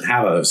 she doesn't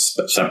have a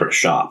separate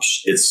shop.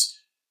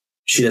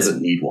 She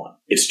doesn't need one.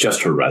 It's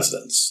just her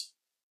residence.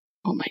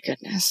 Oh my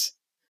goodness.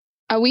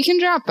 We can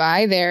drop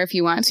by there if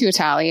you want to,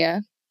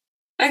 Italia.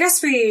 I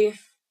guess we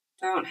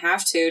don't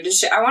have to.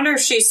 I wonder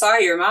if she saw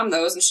your mom,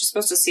 though. Wasn't she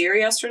supposed to see her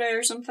yesterday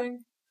or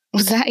something?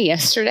 Was that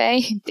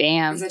yesterday?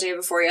 Damn. Was it the day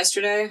before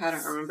yesterday? I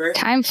don't remember.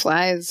 Time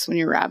flies when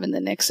you're robbing the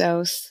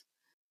Nixos.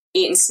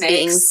 Eating snakes.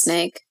 Eating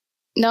snake.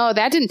 No,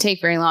 that didn't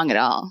take very long at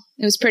all.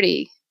 It was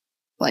pretty,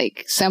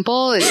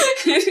 simple. It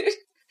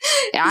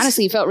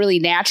honestly felt really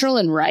natural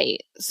and right,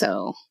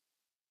 so.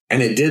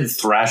 And it did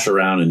thrash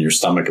around in your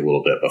stomach a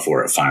little bit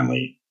before it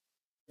finally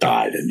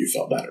died and you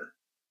felt better.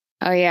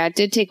 Oh yeah, it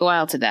did take a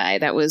while to die.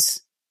 That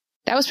was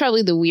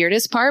probably the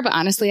weirdest part, but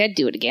honestly, I'd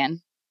do it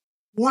again.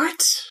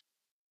 What?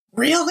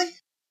 Really?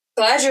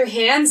 Glad your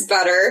hand's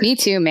better. Me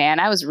too, man.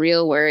 I was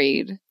real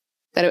worried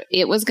that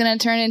it was going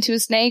to turn into a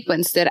snake, but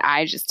instead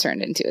I just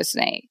turned into a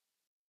snake.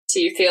 Do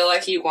you feel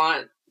like you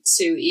want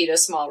to eat a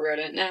small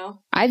rodent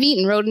now? I've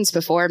eaten rodents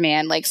before,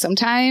 man.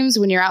 Sometimes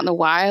when you're out in the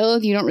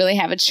wild, you don't really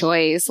have a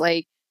choice.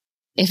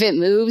 If it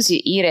moves, you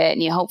eat it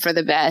and you hope for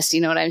the best.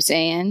 You know what I'm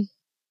saying?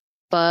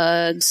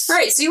 Bugs.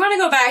 Right, so you want to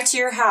go back to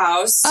your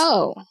house.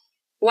 Oh.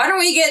 Why don't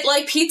we get,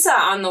 pizza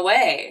on the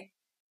way?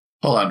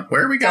 Hold on,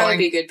 where are we That going?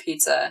 would be good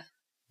pizza.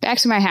 Back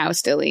to my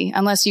house, Dilly.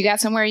 Unless you got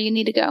somewhere you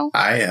need to go?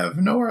 I have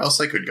nowhere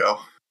else I could go.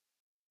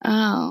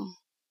 Oh.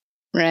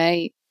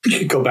 Right. You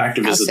could go back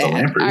to visit the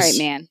Lampreys. All right,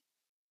 man.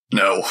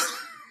 No.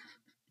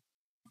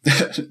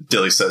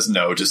 Dilly says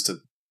no just to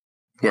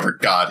whoever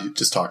God you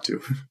just talked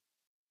to.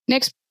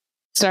 Nyx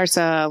starts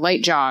a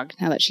light jog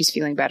now that she's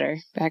feeling better.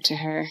 Back to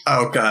her.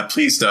 Oh God,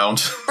 please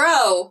don't.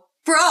 Bro,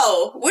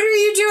 what are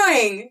you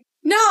doing?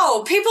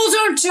 No, people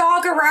don't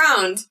jog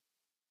around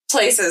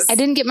places. I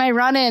didn't get my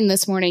run in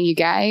this morning, you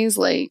guys.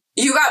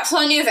 You got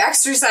plenty of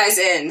exercise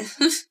in.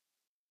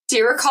 Do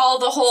you recall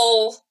the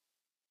whole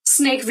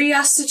snake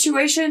via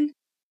situation?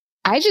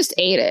 I just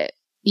ate it.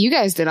 You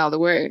guys did all the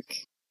work.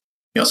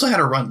 You also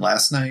had a run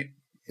last night,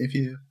 if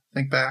you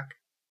think back.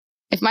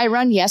 If my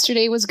run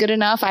yesterday was good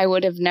enough, I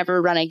would have never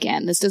run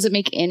again. This doesn't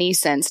make any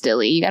sense,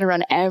 Dilly. You got to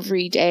run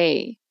every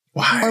day.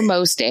 Why? Or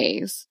most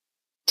days.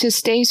 To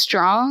stay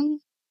strong.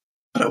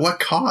 But at what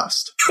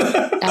cost?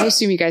 I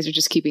assume you guys are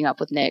just keeping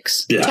up with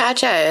Nyx. Yeah.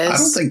 Chacha I don't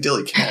is. think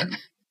Dilly can.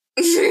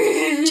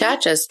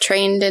 Chacha's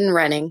trained in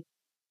running.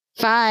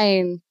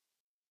 Fine.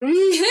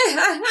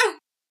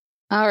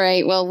 All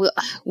right, well,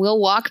 we'll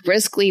walk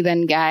briskly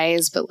then,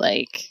 guys, but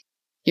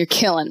you're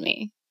killing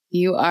me.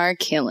 You are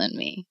killing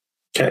me.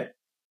 Okay.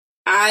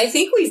 I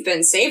think we've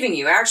been saving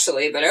you,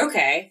 actually, but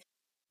okay.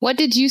 What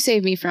did you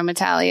save me from,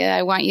 Italia?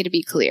 I want you to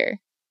be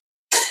clear.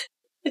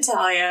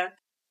 Italia.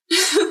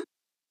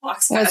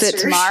 Walks was faster. it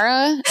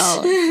Tamara?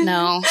 Oh,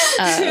 no.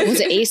 Was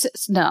it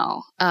Aces?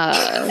 No.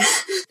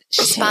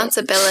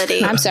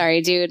 Responsibility. I'm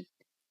sorry, dude.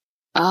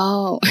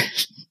 Oh.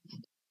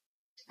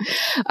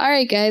 All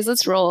right, guys,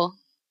 let's roll.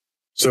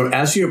 So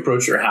as you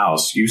approach your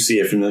house, you see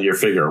a familiar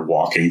figure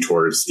walking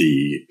towards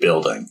the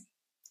building.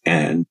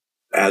 And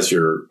as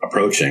you're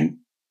approaching,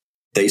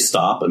 they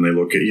stop and they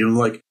look at you and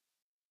like,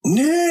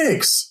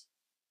 Nix!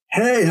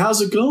 Hey,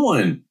 how's it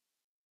going?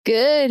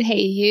 Good.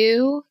 Hey,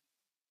 you.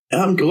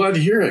 I'm glad to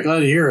hear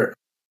it.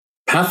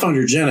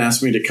 Pathfinder Jen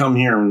asked me to come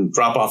here and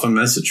drop off a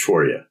message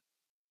for you.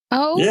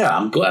 Oh? Yeah,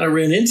 I'm glad I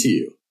ran into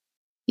you.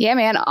 Yeah,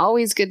 man,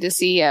 always good to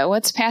see you.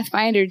 What's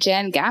Pathfinder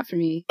Jen got for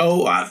me?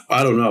 Oh,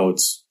 I don't know.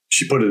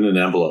 She put it in an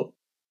envelope.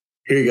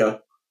 Here you go.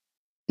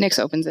 Nix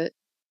opens it.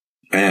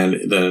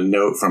 And the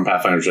note from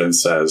Pathfinder Jen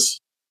says,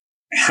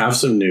 have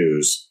some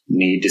news.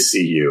 Need to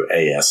see you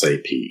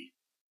ASAP.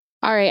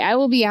 All right, I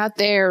will be out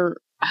there.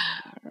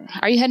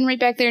 Are you heading right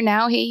back there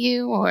now, hey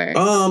you? Or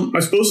I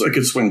suppose I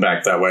could swing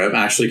back that way. I'm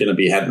actually going to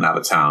be heading out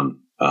of town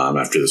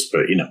after this,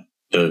 but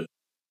the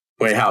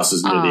Way House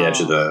is near the edge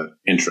of the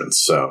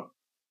entrance, so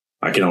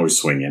I can always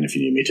swing in if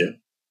you need me to.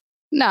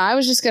 No, I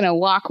was just going to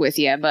walk with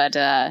you, but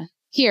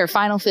here,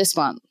 final fist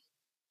bump.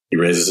 He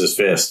raises his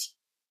fist.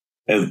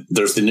 And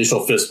there's the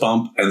initial fist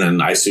bump, and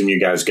then I assume you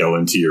guys go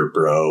into your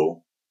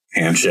bro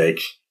handshake.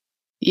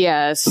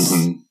 Yes.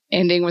 Mm-hmm.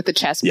 Ending with the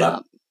chest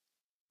bump.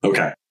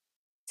 Okay.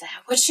 Is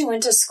that what she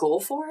went to school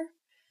for?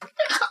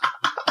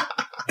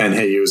 And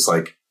he was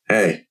like,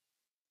 hey,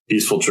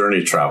 peaceful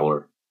journey,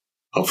 traveler.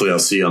 Hopefully I'll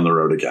see you on the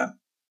road again.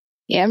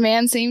 Yeah,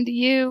 man, same to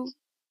you.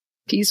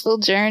 Peaceful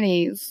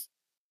journeys.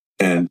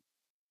 And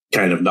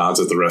kind of nods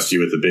at the rest of you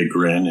with a big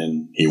grin,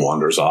 and he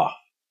wanders off.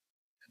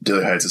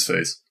 Dilly hides his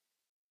face.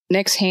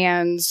 Nix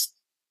hands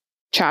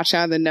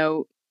Cha-Cha the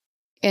note,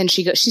 and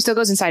she still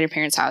goes inside her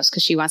parents' house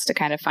because she wants to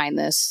kind of find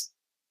this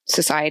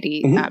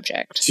society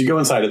object. So you go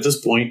inside. At this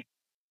point,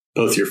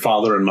 both your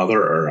father and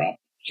mother are up.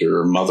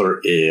 Your mother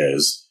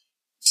is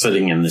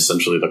sitting in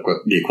essentially the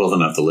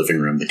equivalent of the living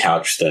room, the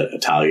couch that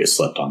Italia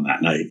slept on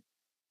that night.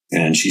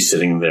 And she's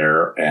sitting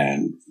there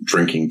and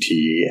drinking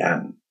tea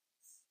and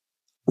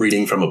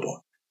reading from a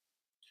book.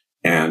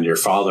 And your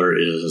father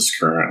is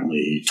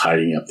currently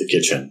tidying up the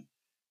kitchen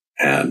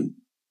and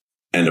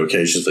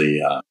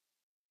occasionally,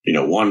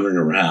 wandering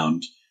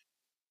around.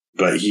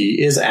 But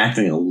he is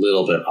acting a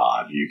little bit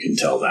odd. You can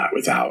tell that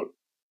without.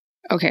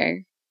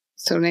 Okay.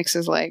 So Nix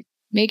is like,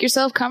 make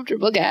yourself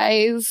comfortable,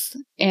 guys.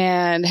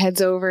 And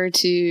heads over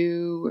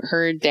to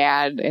her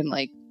dad and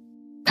like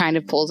kind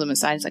of pulls him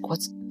aside. He's like,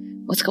 what's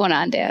going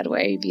on, Dad? Why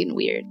are you being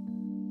weird?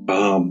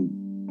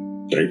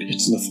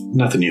 It's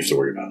nothing you have to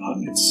worry about,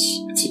 hon.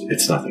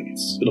 It's nothing.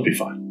 It'll be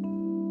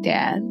fine.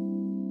 Dad,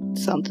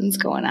 something's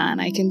going on.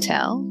 I can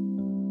tell.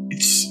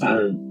 It's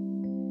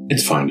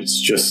fine. It's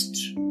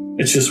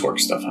just work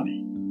stuff,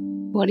 honey.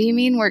 What do you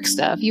mean work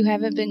stuff? You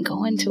haven't been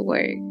going to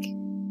work.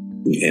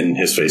 And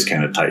his face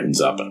kind of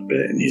tightens up a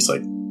bit, and he's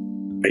like,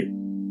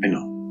 I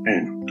know.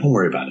 Don't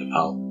worry about it.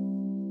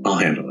 I'll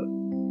handle it.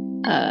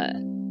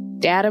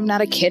 Dad, I'm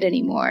not a kid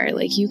anymore.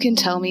 Like, you can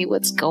tell me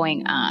what's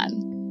going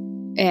on.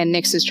 And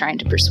Nix is trying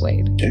to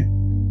persuade. Okay.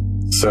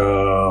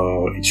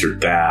 So, it's your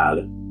dad.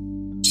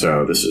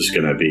 So, this is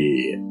going to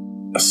be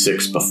a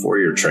 6 before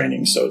your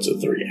training, so it's a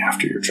 3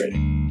 after your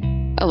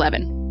training.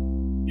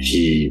 11.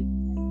 He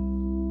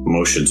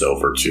motions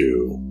over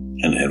to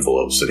an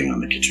envelope sitting on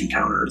the kitchen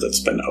counter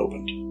that's been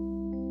opened.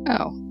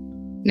 Oh.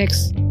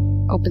 Nix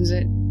opens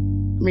it,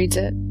 reads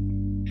it.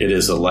 It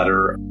is a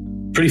letter,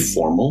 pretty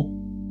formal,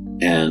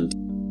 and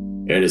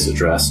it is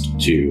addressed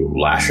to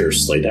Lasher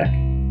Sladek.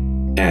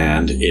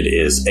 And it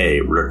is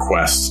a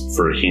request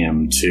for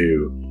him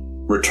to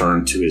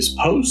return to his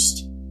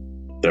post.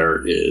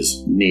 There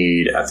is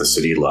need at the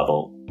city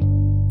level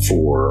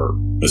for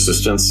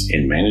assistance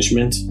in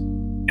management,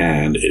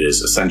 and it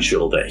is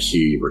essential that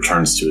he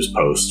returns to his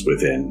post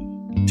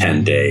within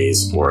 10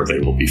 days, or they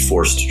will be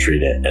forced to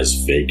treat it as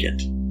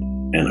vacant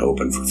and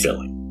open for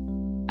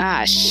filling.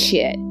 Ah,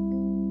 shit.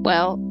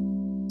 Well,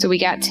 so we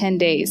got 10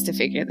 days to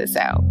figure this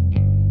out.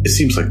 It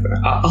seems like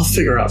that. I'll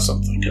figure out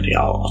something, honey.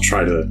 I'll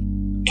try to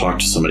talk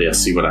to somebody else,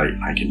 see what I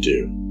can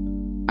do.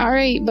 All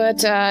right,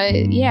 but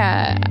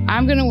yeah,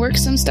 I'm going to work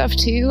some stuff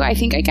too. I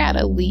think I got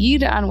a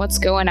lead on what's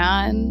going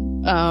on.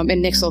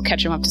 And Nix will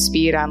catch him up to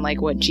speed on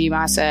like what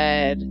Gma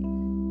said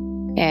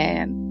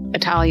and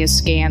Italia's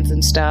scans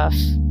and stuff.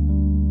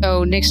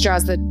 So Nix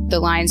draws the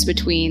lines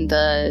between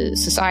the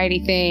society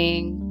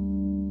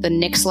thing, the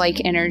Nix-like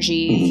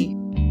energy,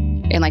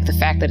 and like the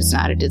fact that it's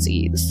not a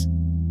disease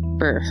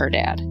for her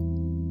dad.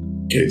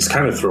 It's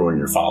kind of throwing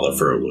your father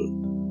for a loop.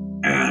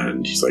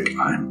 And he's like,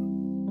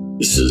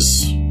 this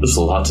is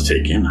a lot to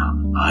take in.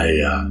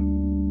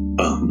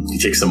 He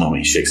takes a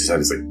moment, he shakes his head,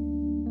 he's like,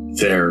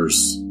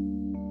 there's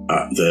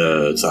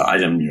the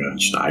item you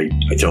mentioned. I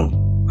don't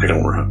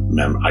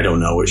remember. I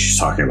don't know what she's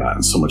talking about,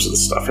 and so much of the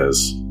stuff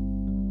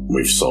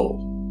we've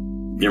sold.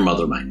 Your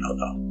mother might know,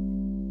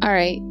 though. All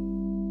right.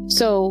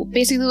 So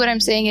basically what I'm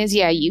saying is,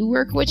 yeah, you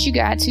work what you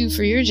got to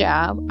for your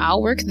job.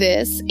 I'll work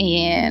this,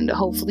 and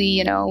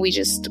hopefully,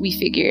 we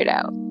figure it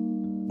out.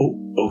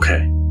 Oh,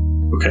 okay.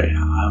 Okay.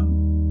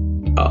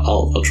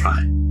 I'll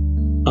try.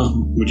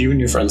 Would you and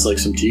your friends like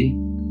some tea?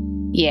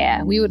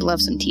 Yeah, we would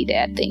love some tea,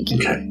 Dad. Thank you.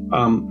 Okay.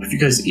 Have you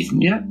guys eaten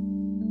yet?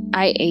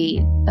 I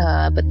ate,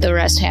 but the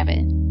rest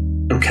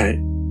haven't. Okay.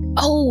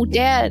 Oh,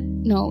 Dad.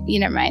 No,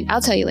 never mind.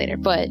 I'll tell you later.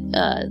 But,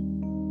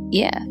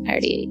 yeah, I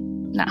already ate.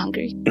 Not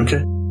hungry.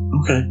 Okay.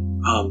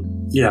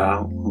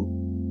 Yeah,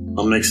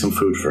 I'll make some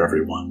food for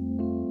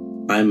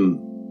everyone. I'm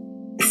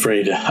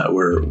afraid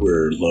we're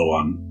low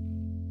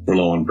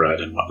on bread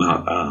and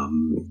whatnot.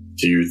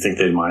 Do you think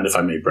they'd mind if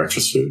I made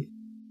breakfast food?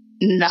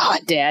 Nah,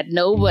 Dad.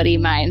 Nobody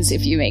minds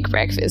if you make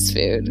breakfast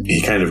food.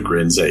 He kind of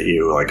grins at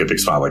you like a big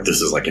smile, like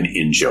this is like an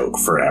in-joke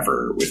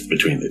forever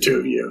between the two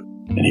of you.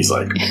 And he's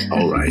like,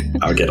 all right,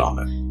 I'll get on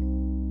it.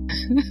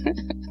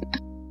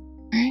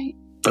 All right.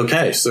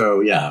 Okay,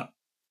 so yeah,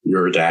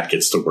 your dad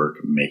gets to work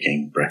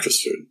making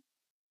breakfast food.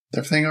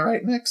 Everything all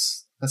right,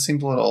 Nix? That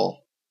seemed a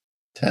little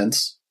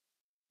tense.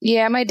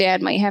 Yeah, my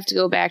dad might have to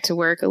go back to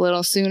work a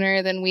little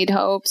sooner than we'd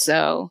hope,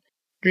 so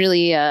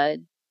really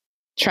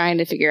trying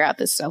to figure out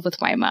this stuff with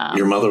my mom.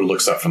 Your mother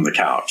looks up from the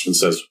couch and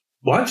says,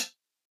 what?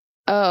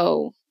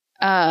 Oh,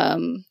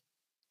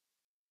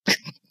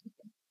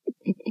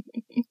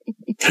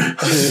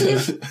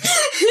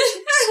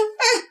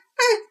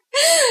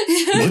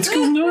 What's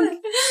going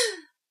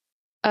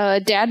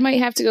on? Dad might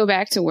have to go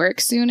back to work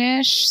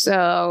soonish,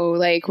 so,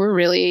 we're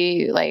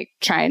really,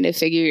 trying to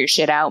figure your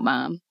shit out,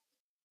 Mom.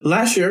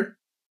 Last year.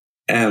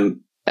 And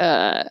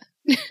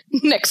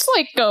Nix,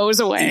 goes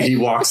away. He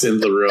walks into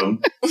the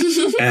room,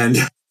 and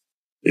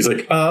he's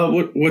like,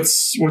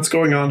 what's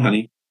going on,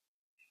 honey?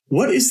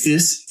 What is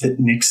this that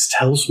Nix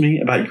tells me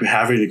about you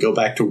having to go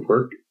back to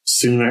work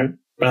sooner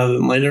rather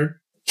than later?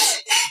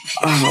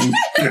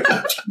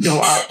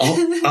 No,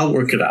 I'll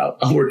work it out.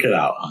 I'll work it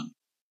out, hon.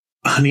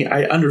 Honey,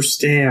 I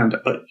understand,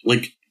 but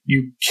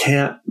you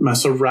can't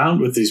mess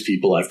around with these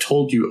people. I've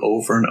told you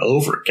over and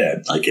over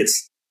again.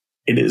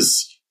 It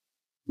is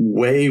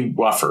way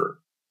rougher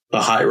the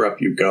higher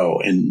up you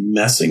go, and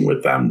messing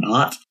with them.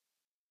 Not.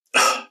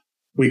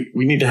 We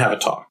need to have a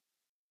talk.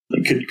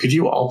 Could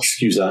you all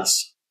excuse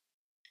us?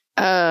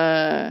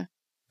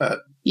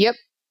 Yep.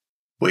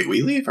 Wait,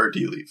 we leave or do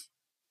you leave?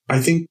 I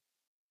think,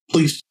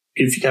 please,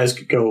 if you guys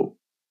could go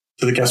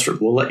to the guest room,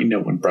 we'll let you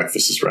know when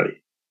breakfast is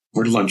ready.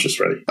 When lunch is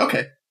ready.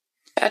 Okay.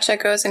 Chacha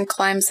goes and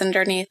climbs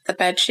underneath the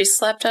bed she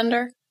slept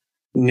under.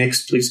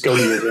 Nix, please go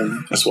to your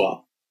room as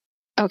well.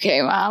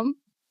 Okay, Mom.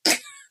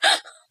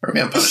 Are we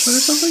on punishment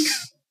or something?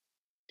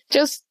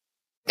 Just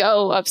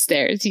go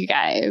upstairs, you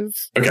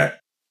guys. Okay.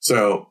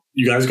 So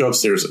you guys go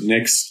upstairs.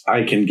 Nix,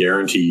 I can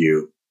guarantee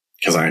you,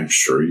 because I'm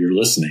sure you're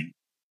listening,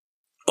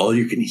 all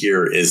you can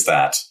hear is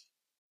that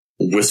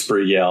whisper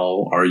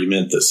yell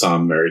argument that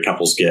some married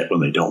couples get when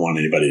they don't want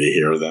anybody to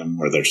hear them,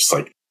 where they're just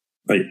like,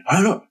 I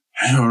don't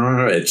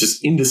know. It's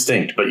just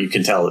indistinct, but you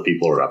can tell that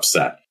people are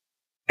upset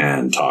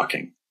and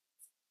talking.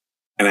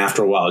 And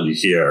after a while, you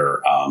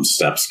hear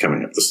steps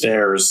coming up the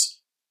stairs,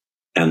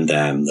 and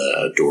then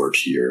the door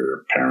to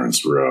your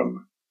parents'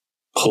 room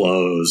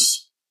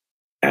close.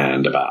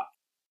 And about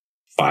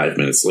 5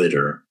 minutes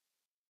later,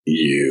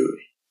 you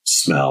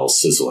smell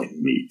sizzling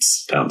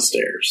meats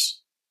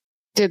downstairs.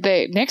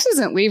 Nix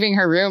isn't leaving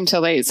her room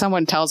till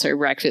someone tells her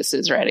breakfast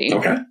is ready.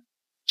 Okay.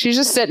 She's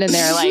just sitting in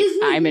there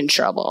I'm in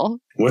trouble.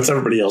 What's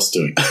everybody else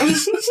doing?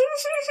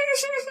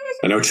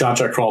 I know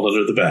Chacha crawled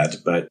under the bed,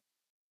 but...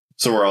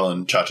 So we're all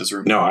in Chacha's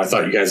room? No, I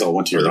thought you guys all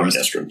went to your own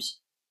guest rooms.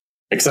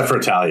 Except for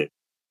Italia.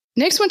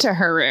 Nix went to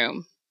her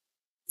room.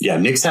 Yeah,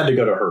 Nix had to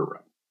go to her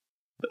room.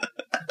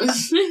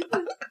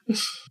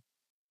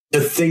 To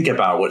think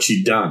about what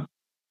she'd done.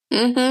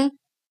 Mm-hmm.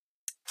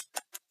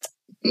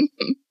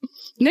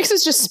 Nix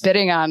is just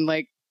spitting on,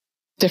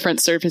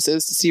 different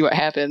surfaces to see what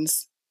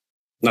happens.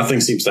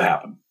 Nothing seems to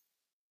happen.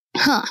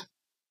 Huh.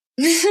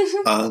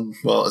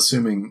 Well,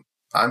 assuming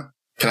can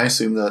I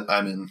assume that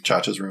I'm in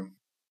Chacha's room?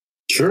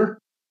 Sure.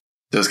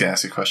 I was going to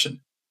ask a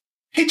question.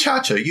 Hey,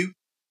 Chacha, you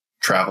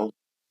traveled,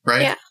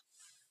 right? Yeah.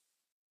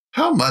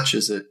 How much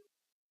is it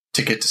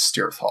to get to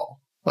Steerth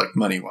Hall,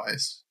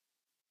 money-wise?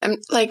 I'm,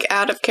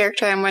 out of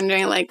character. I'm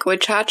wondering,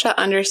 would Chacha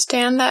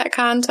understand that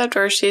concept,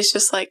 or she's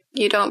just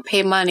you don't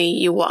pay money,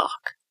 you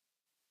walk?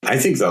 I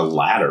think the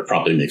latter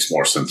probably makes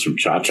more sense from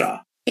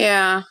Chacha.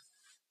 Yeah.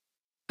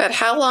 But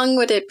how long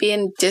would it be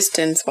in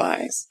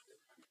distance-wise?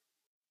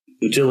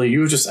 Jilly,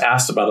 you just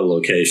asked about a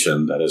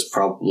location that is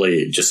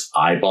probably, just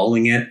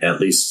eyeballing it, at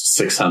least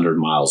 600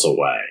 miles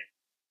away,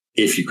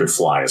 if you could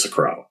fly as a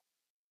crow.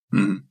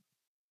 Mm-hmm.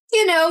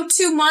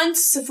 2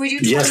 months if we do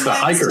 20 Yes, the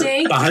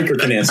hiker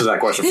can answer that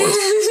question for us.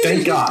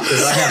 Thank God,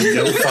 because I have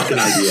no fucking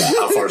idea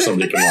how far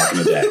somebody can walk in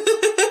a day.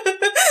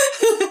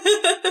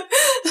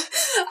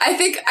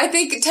 I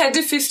think 10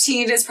 to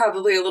 15 is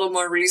probably a little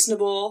more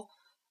reasonable.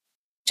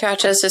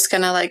 Chacha's just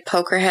gonna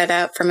poke her head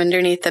out from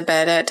underneath the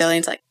bed at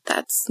Dylan's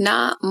that's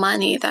not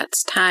money,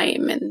 that's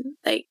time. And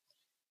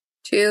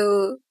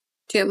 2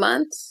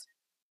 months.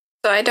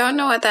 So I don't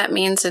know what that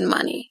means in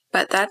money,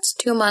 but that's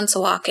 2 months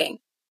walking.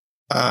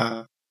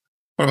 What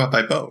about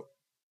by boat?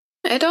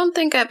 I don't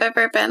think I've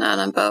ever been on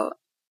a boat.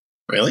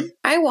 Really?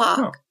 I walk.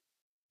 Oh.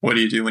 What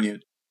do you do when you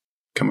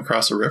come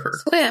across a river?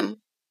 Swim.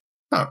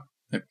 Oh.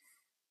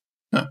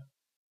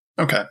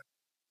 Okay.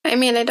 I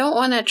mean, I don't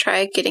want to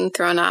try getting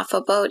thrown off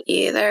a boat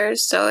either,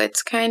 so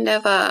it's kind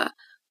of a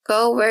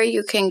go where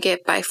you can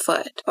get by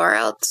foot, or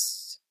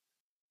else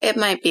it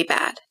might be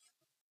bad.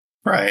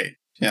 Right.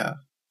 Yeah.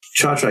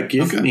 Cha-Cha,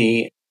 give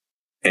me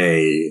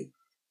a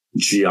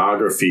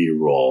geography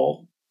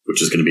roll,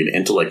 which is going to be an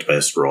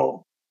intellect-based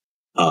roll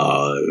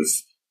of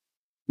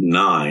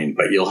 9,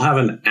 but you'll have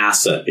an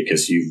asset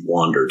because you've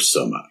wandered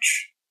so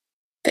much.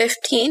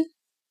 15?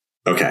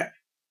 Okay.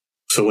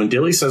 So when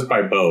Dilly says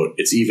by boat,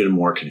 it's even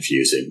more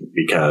confusing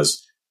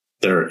because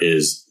there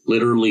is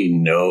literally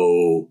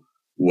no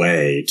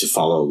way to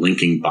follow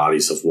linking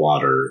bodies of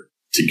water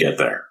to get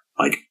there,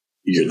 like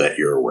that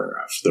you're aware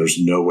of. There's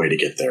no way to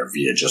get there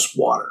via just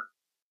water.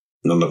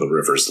 None of the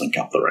rivers link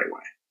up the right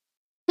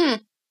way.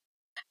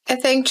 I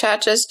think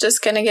Cha-Cha's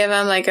just going to give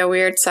him like a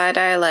weird side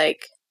eye,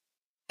 like,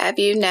 have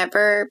you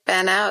never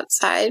been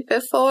outside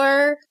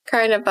before?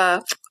 Kind of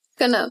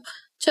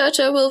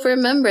Cha-Cha will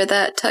remember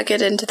that, tuck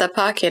it into the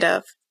pocket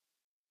of,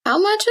 how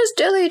much has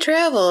Dilly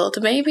traveled?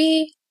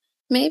 Maybe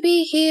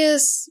he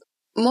is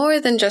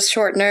more than just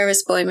short,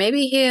 nervous boy.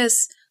 Maybe he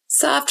is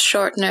soft,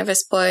 short,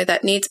 nervous boy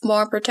that needs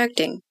more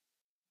protecting.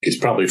 He's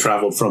probably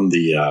traveled from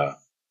the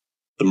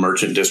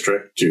merchant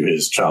district to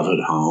his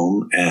childhood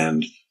home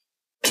and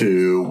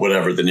to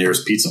whatever the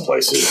nearest pizza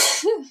place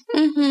is.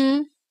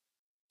 Mm-hmm.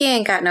 He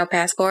ain't got no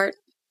passport.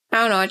 I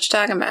don't know what you're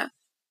talking about.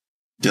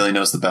 Dilly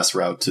knows the best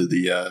route to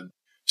the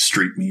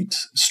street meat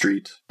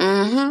street.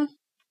 Mm-hmm.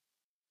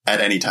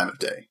 At any time of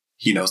day.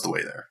 He knows the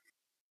way there.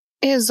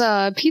 Is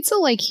pizza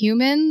like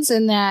humans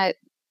in that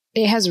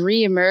it has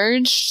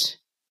reemerged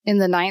in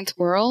the 9th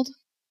world?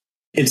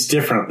 It's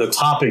different. The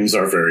toppings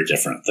are very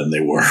different than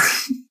they were.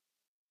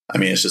 I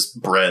mean, it's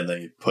just bread.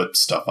 They put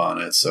stuff on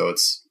it, so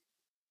it's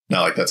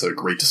not like that's a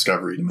great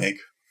discovery to make.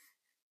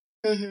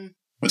 Mm-hmm.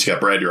 Once you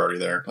got bread, you're already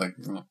there. Like,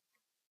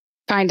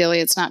 Fine, Dilly,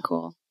 it's not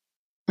cool.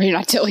 Or you're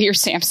not Dilly, you're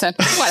Samson.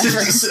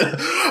 Whatever.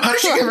 How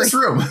did you get in this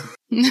room?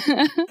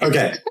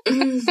 Okay.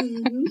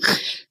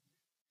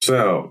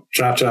 So,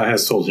 Cha-Cha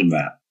has told him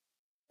that.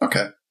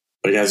 Okay.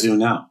 What are you guys doing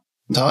now?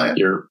 Talia?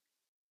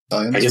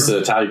 I guess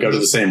did Talia go to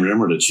the same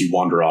room, or did she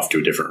wander off to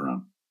a different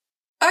room?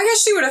 I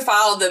guess she would have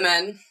followed them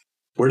in.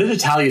 Where did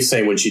Talia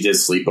say when she did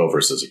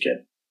sleepovers as a kid?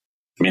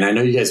 I mean, I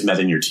know you guys met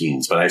in your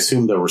teens, but I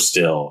assume there were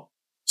still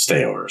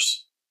stayovers.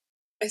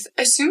 I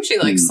assume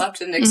she slept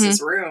in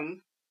Nix's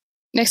room.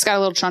 Nick's got a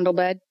little trundle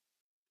bed.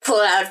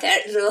 Pull out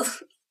that little...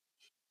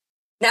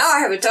 Now I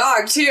have a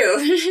dog,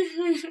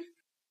 too.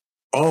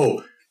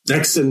 Oh,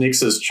 next to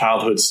Nix's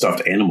childhood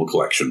stuffed animal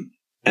collection.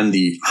 And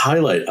the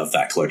highlight of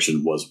that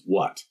collection was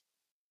what?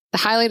 The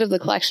highlight of the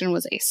collection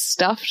was a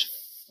stuffed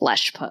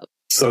flesh pup.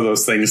 So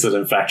those things that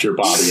infect your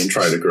body and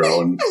try to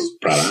grow and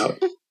sprout out?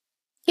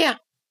 Yeah.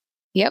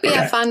 Yep. We Okay.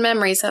 have fond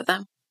memories of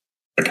them.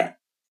 Okay.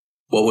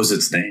 What was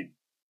its name?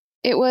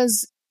 It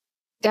was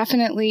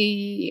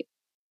definitely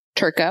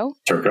Turco.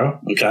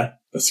 Turco? Okay.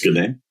 That's a good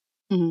name.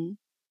 Mm-hmm.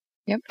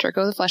 Yep,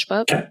 Turco the flesh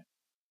pup. Okay.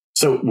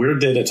 So where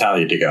did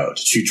Italia go?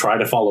 Did she try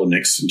to follow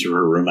Nix into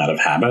her room out of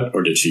habit,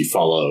 or did she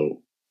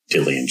follow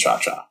Dilly and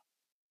Cha-Cha?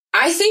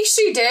 I think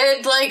she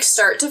did,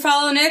 start to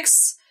follow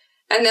Nix,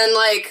 and then,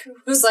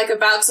 was,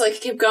 about to,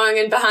 keep going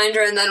in behind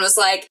her, and then was,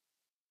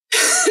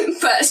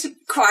 but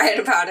quiet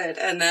about it,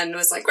 and then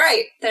was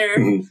right, there.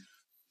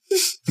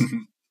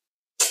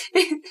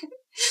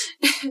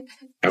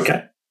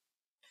 Okay.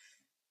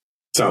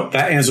 So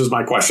that answers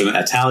my question.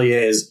 Italia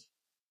is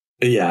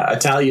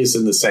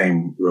in the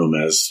same room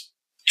as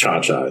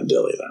Cha-Cha and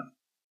Dilly then.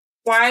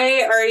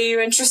 Why are you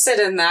interested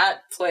in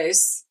that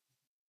place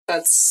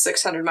that's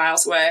 600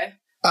 miles away?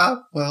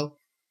 Well,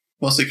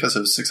 mostly because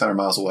it was 600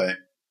 miles away.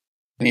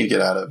 I need to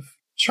get out of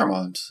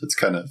Charmant. It's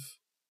kind of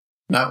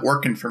not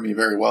working for me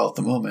very well at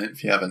the moment,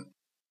 if you haven't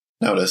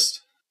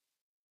noticed.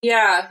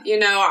 Yeah,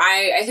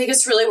 I think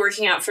it's really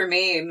working out for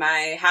me.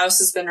 My house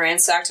has been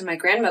ransacked and my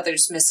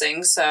grandmother's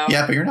missing, so...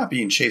 Yeah, but you're not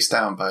being chased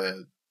down by a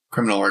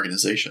criminal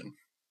organization.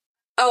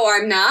 Oh,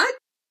 I'm not?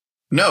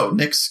 No,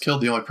 Nix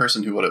killed the only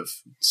person who would have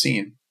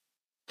seen.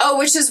 Oh,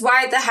 which is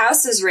why the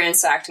house is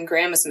ransacked and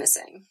Grandma's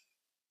missing.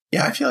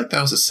 Yeah, I feel like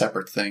that was a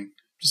separate thing.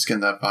 Just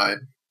getting that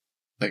vibe.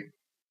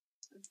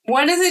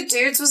 One of the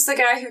dudes was the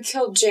guy who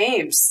killed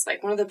James.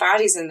 One of the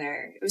bodies in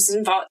there. It was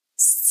involved...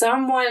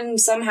 Someone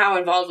somehow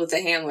involved with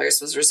the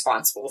handlers was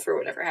responsible for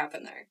whatever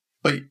happened there.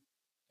 Wait,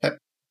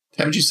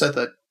 haven't you said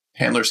that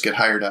handlers get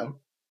hired out?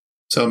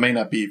 So it may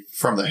not be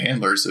from the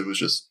handlers, it was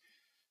just...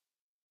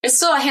 It's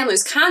still a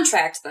handler's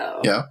contract,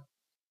 though. Yeah.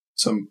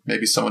 So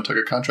maybe someone took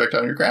a contract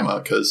on your grandma,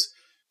 because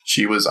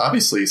she was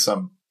obviously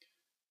some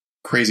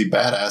crazy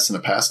badass in a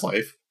past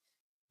life.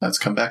 That's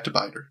come back to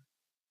bite her.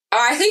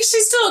 Oh, I think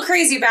she's still a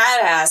crazy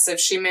badass if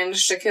she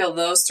managed to kill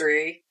those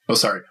 3. Oh,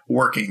 sorry.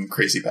 Working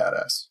crazy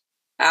badass.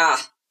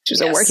 Ah.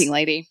 She was a working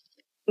lady.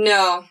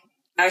 No,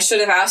 I should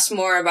have asked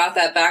more about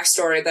that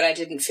backstory, but I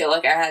didn't feel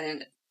like I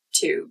had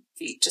 2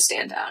 feet to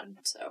stand on.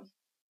 So,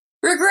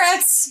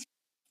 regrets.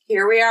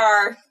 Here we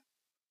are.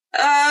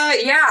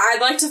 Yeah,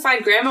 I'd like to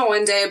find Grandma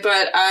one day,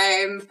 but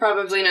I'm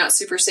probably not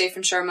super safe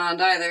in Charmant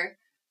either.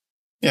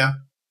 Yeah.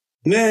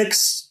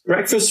 Nix,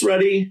 breakfast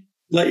ready.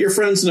 Let your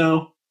friends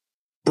know.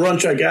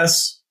 Brunch, I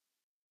guess.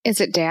 Is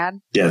it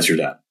Dad? Yeah, it's your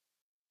dad.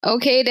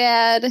 Okay,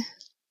 Dad.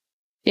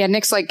 Yeah,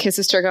 Nix like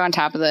kisses Turco on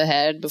top of the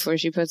head before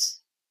she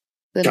puts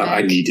the God,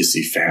 I neck. need to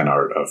see fan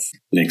art of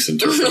Nix and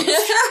Turco.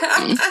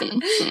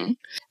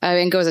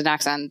 And goes and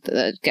knocks on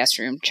the guest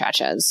room,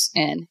 Cha-Cha's,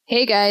 and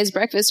hey guys,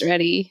 breakfast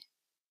ready.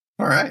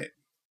 All right.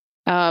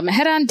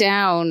 Head on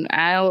down.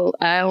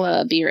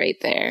 I'll be right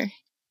there.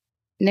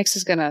 Nix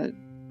is gonna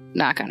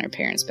knock on her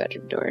parents'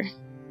 bedroom door.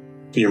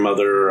 Your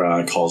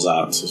mother calls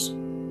out and says,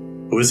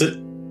 "Who is it?"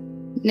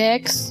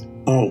 Nix.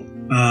 Oh,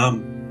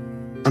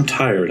 I'm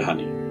tired,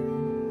 honey.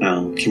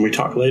 Can we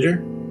talk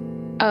later?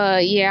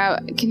 Yeah.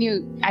 Can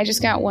you? I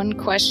just got one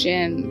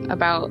question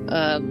about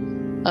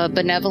a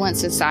benevolent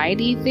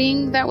society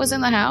thing that was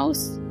in the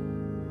house.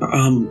 I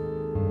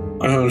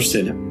don't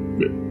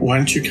understand. Why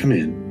don't you come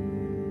in?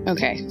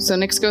 Okay, so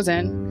Nix goes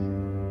in.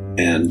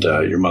 And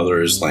your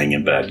mother is laying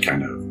in bed,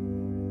 kind of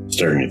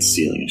staring at the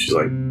ceiling, and she's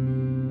like,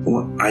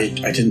 well, I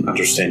didn't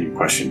understand your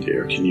question,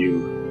 dear. Can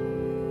you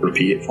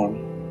repeat it for me?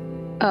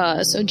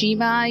 So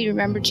Jima, you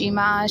remember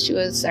Jima? She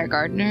was our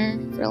gardener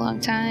for a long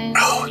time.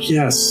 Oh,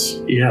 yes.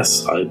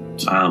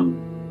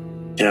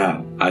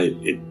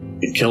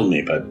 It killed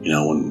me, but,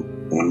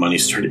 when money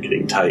started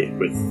getting tight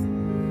with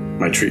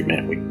my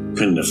treatment, we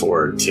couldn't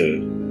afford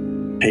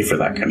to pay for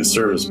that kind of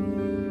service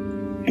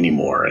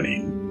anymore.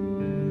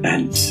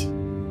 And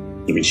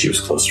she was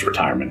close to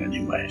retirement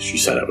anyway. She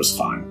said it was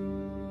fine.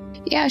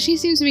 Yeah, she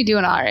seems to be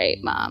doing all right,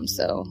 Mom.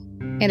 So,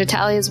 and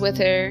Italia's with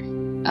her.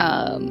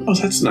 Oh,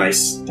 that's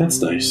nice. That's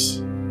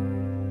nice.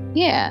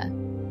 Yeah.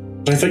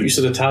 But I thought you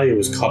said Italia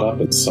was caught up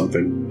in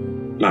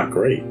something not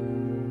great.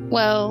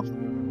 Well,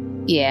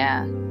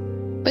 yeah.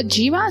 But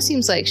Jima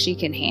seems like she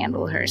can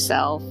handle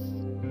herself.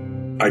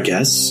 I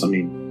guess.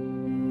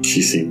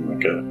 She seemed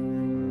like a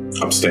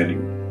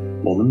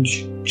upstanding woman.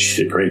 She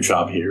did a great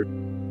job here.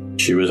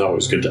 She was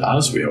always good to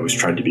us. We always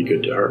tried to be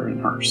good to her and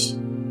hers.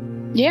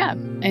 Yeah,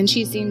 and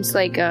she seems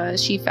like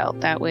she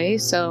felt that way,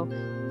 so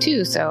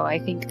I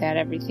think that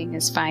everything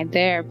is fine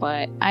there.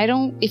 But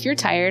if you're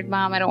tired,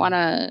 Mom, I don't want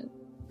to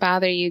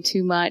bother you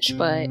too much,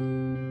 but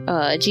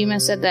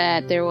Jima said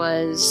that there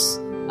was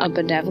a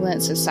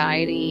benevolent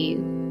society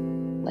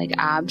like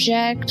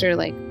object or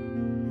like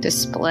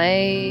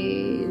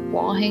display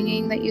wall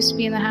hanging that used to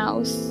be in the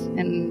house,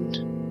 and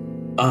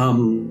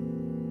I'm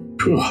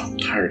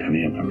tired,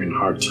 honey. I'm having a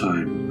hard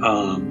time.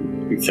 Let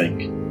me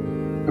think.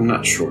 I'm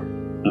not sure.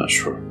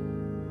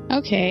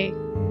 Okay.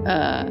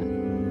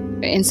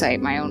 Insight,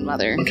 my own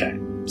mother. Okay.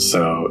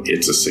 So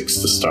it's a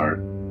 6 to start,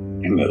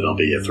 and it'll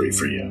be a 3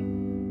 for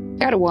you.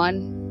 Got a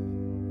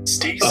 1.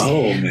 Stacy.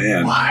 Oh,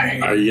 man. Why?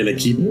 Are you going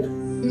to keep it?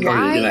 Why?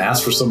 Are you going to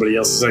ask for somebody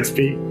else's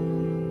XP?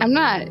 I'm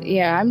not.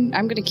 Yeah, I'm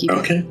going to keep it.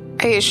 Okay.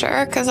 Are you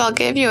sure? Because I'll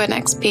give you an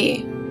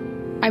XP.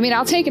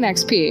 I'll take an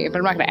XP, but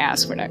I'm not going to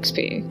ask for an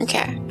XP.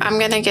 Okay. I'm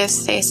going to give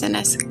Stacy an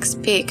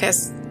XP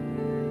because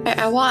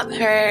I want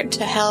her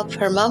to help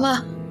her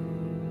mama.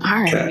 All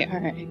right.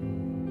 Okay.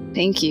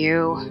 Thank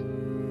you.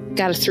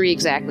 Got a 3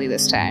 exactly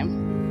this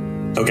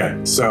time. Okay.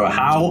 So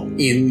how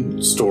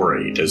in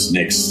story does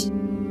Nix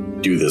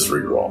do this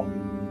reroll?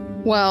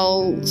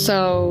 Well,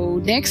 so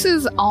Nix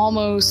is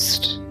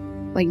almost...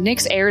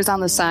 Nix errs on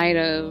the side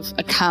of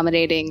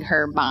accommodating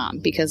her mom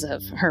because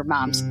of her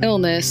mom's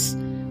illness.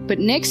 But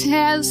Nix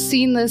has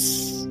seen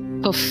this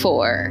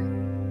before.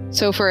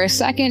 So for a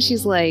second,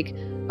 she's like,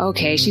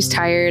 okay, she's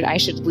tired, I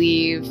should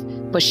leave.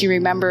 But she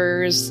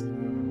remembers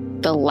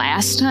the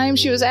last time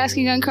she was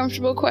asking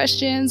uncomfortable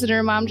questions, and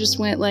her mom just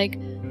went like,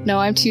 no,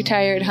 I'm too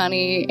tired,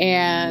 honey.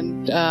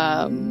 And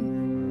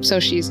so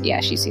she's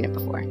seen it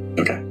before.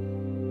 Okay.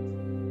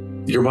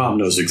 Your mom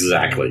knows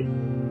exactly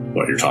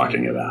what you're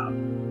talking about,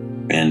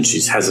 and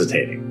she's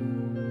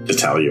hesitating to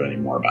tell you any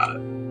more about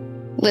it.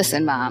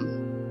 Listen, Mom,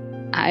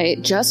 I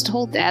just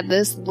told Dad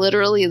this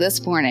literally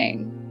this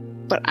morning,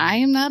 but I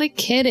am not a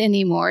kid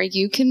anymore.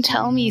 You can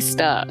tell me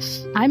stuff.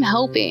 I'm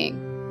helping.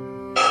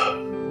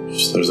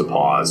 There's a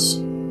pause,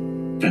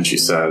 and she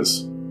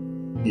says,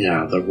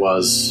 yeah, there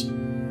was,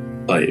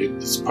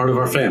 it's part of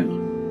our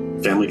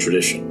family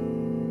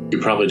tradition. You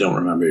probably don't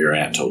remember your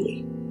Aunt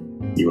Toli.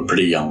 You were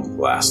pretty young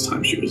the last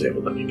time she was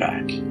able to be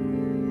back.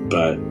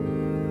 But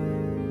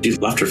she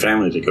left her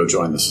family to go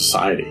join the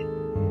society.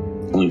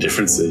 The only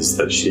difference is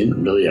that she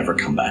didn't really ever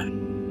come back.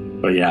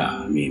 But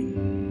yeah,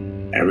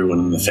 everyone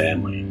in the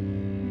family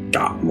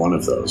got one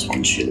of those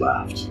when she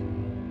left.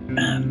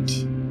 And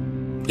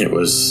it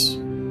was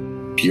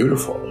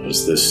beautiful. It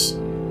was this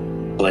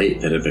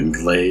plate that had been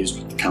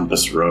glazed with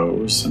compass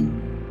rose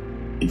and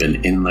had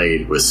been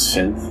inlaid with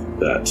synth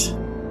that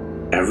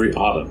every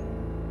autumn,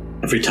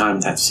 every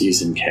time that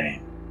season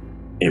came,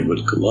 it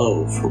would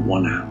glow for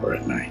 1 hour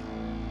at night.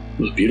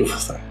 It was a beautiful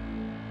thing.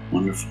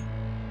 Wonderful.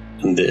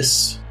 And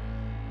this,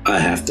 I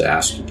have to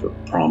ask you to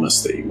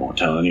promise that you won't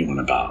tell anyone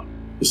about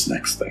this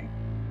next thing.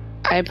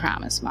 I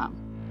promise, Mom.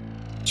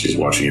 She's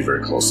watching you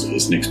very closely.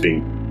 Is Nyx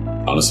being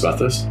honest about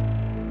this?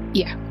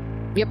 Yeah.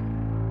 Yep.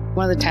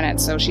 One of the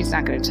tenants, so she's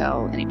not going to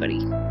tell anybody.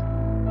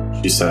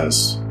 She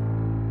says,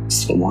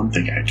 it's the one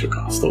thing I took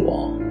off the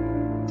wall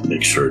to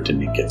make sure it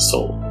didn't get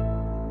sold.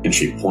 And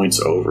she points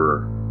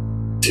over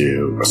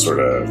to a sort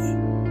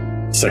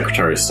of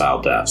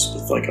secretary-style desk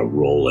with like a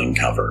rolling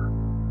cover.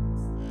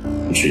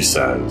 And she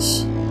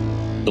says,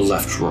 the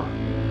left drawer.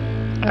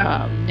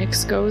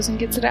 Nyx goes and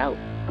gets it out.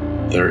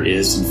 There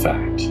is, in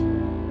fact,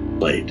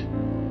 blade.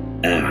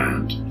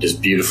 And it is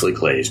beautifully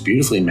glazed,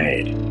 beautifully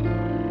made.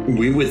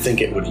 We would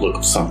think it would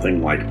look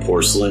something like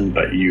porcelain,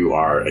 but you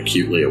are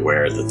acutely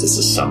aware that this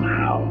is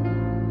somehow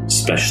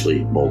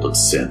specially molded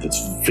synth. It's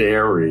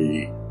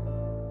very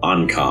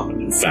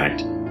uncommon. In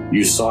fact,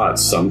 you saw it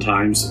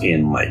sometimes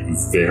in like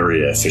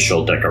very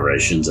official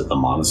decorations at the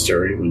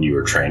monastery when you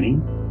were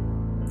training,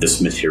 this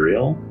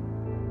material.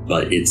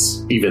 But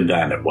it's, even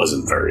then, it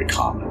wasn't very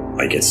common.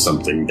 Like, it's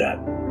something that,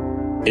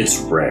 it's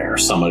rare.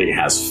 Somebody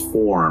has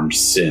formed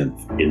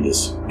synth in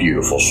this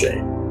beautiful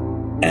shape.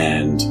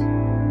 And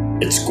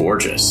it's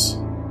gorgeous.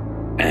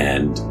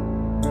 And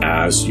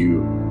as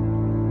you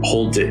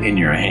hold it in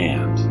your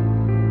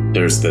hand,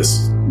 there's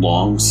this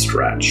long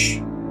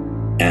stretch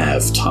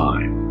of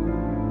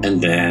time. And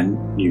then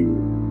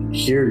you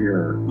hear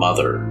your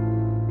mother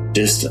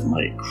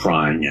distantly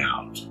crying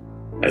out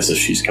as if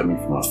she's coming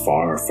from a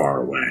far,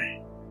 far away.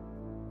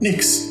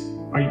 Nyx,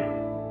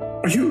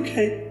 are you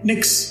okay?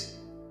 Nyx,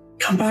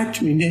 come back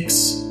to me,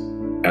 Nyx.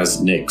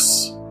 As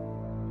Nyx,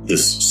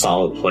 this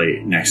solid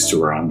plate next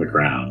to her on the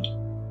ground,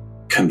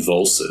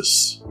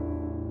 convulses.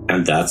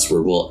 And that's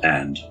where we'll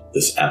end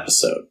this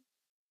episode.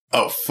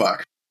 Oh,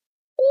 fuck.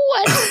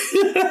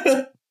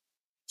 What?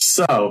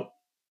 So,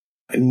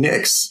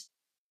 Nyx,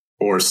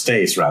 or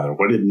Stace rather,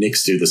 what did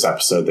Nyx do this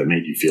episode that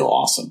made you feel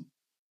awesome?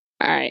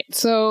 All right,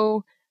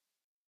 so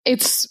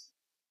it's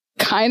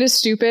kind of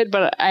stupid,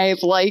 but I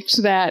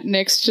liked that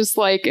Nyx just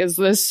like is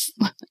this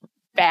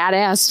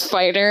badass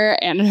fighter,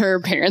 and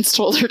her parents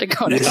told her to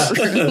go to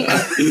her room,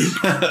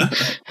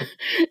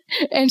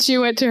 and she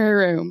went to her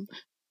room.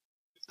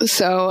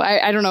 So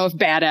I don't know if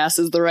badass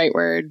is the right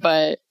word,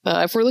 but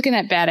if we're looking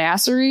at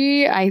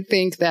badassery, I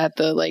think that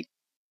the like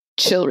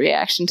chill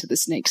reaction to the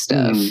snake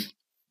stuff.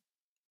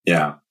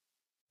 Yeah.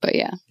 But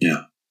yeah.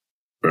 Yeah.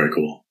 Very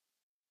cool.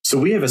 So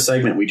we have a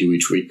segment we do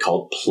each week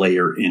called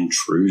Player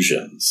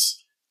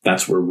Intrusions.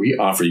 That's where we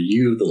offer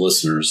you, the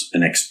listeners,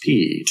 an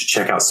XP to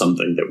check out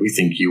something that we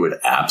think you would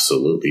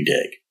absolutely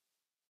dig.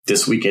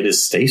 This week it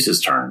is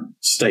Stace's turn.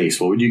 Stace,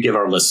 what would you give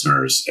our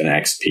listeners an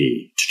XP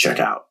to check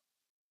out?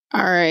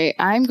 All right.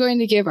 I'm going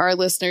to give our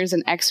listeners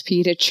an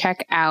XP to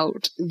check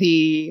out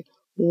the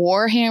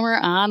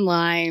Warhammer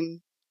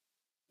Online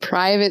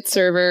private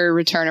server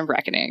Return of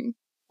Reckoning,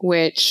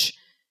 which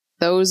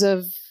those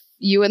of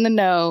you in the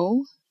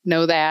know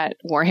that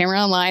Warhammer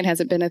Online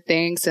hasn't been a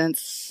thing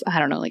since, I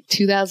don't know, like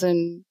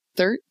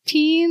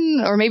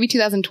 2013 or maybe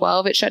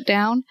 2012 it shut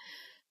down.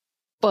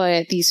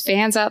 But these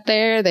fans out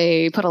there,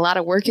 they put a lot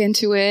of work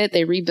into it.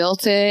 They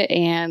rebuilt it,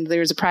 and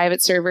there's a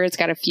private server. It's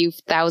got a few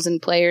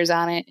thousand players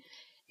on it,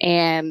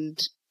 and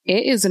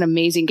it is an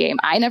amazing game.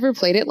 I never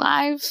played it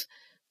live,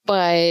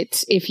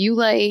 but if you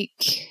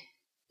like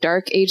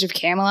Dark Age of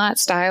Camelot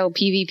style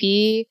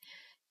PvP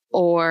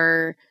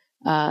or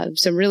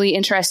some really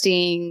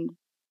interesting,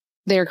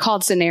 they're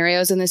called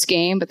scenarios in this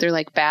game, but they're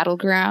like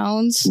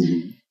battlegrounds.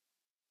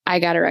 I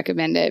gotta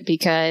recommend it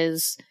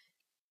because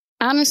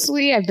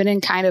honestly, I've been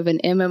in kind of an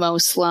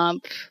MMO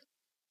slump.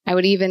 I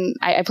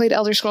played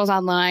Elder Scrolls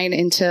Online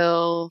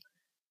until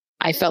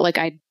I felt like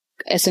I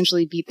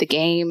essentially beat the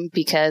game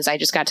because I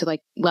just got to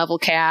like level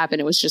cap and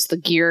it was just the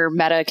gear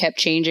meta kept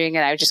changing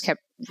and I just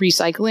kept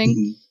recycling.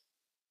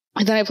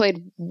 And then I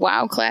played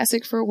WoW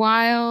Classic for a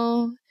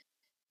while.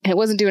 It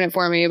wasn't doing it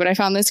for me, but I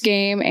found this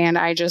game and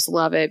I just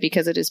love it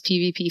because it is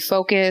PvP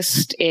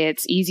focused.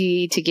 It's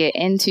easy to get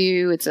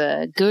into. It's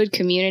a good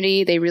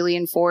community. They really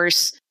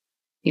enforce,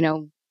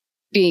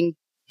 being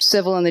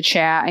civil in the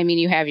chat. I mean,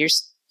 you have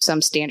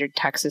some standard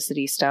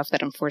toxicity stuff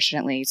that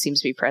unfortunately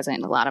seems to be present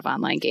in a lot of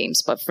online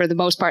games. But for the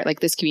most part,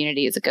 like, this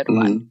community is a good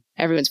one.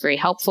 Everyone's very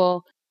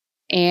helpful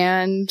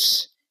and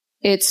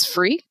it's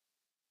free.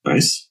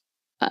 Nice.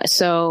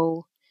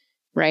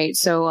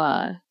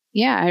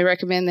 Yeah, I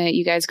recommend that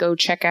you guys go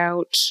check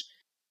out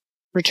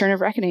Return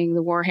of Reckoning,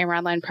 the Warhammer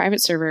Online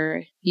private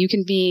server. You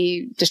can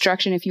be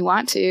Destruction if you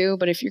want to,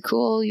 but if you're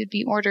cool, you'd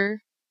be Order.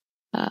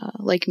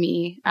 Like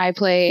me, I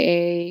play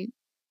a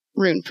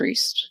Rune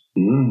Priest.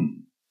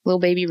 Little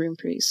baby Rune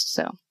Priest,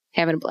 so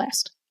having a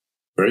blast.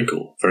 Very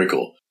cool, very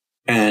cool.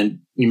 And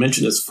you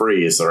mentioned it's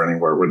free. Is there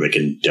anywhere where they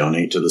can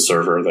donate to the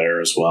server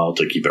there as well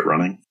to keep it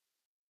running?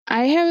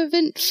 I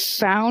haven't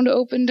found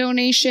open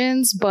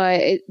donations,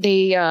 but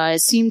they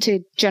seem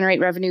to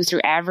generate revenue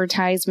through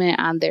advertisement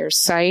on their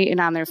site and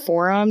on their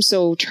forum.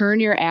 So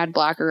turn your ad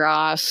blocker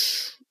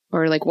off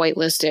or like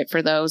whitelist it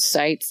for those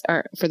sites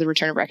or for the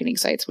Return of Reckoning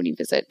sites when you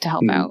visit to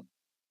help out.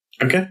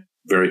 Okay.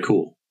 Very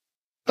cool.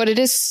 But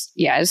it's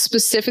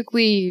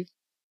specifically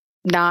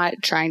not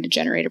trying to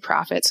generate a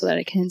profit so that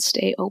it can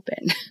stay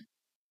open.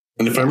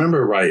 And if I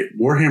remember right,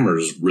 Warhammer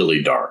is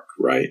really dark,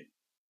 right?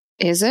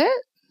 Is it?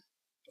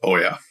 Oh,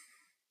 yeah.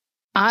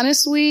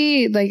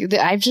 Honestly, like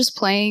I'm just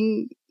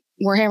playing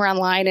Warhammer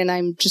Online and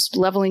I'm just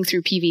leveling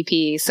through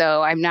PvP,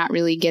 so I'm not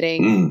really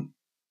getting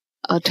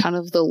a ton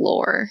of the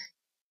lore.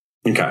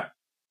 Okay.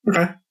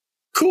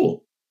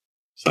 Cool.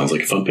 Sounds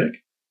like a fun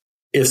pick.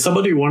 If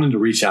somebody wanted to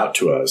reach out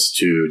to us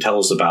to tell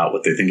us about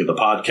what they think of the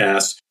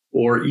podcast,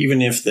 or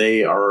even if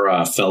they are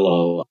a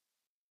fellow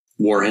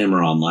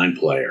Warhammer Online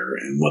player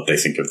and what they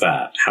think of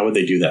that, how would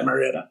they do that,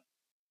 Marietta?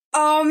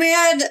 Oh,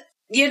 man.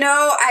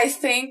 I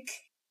think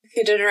you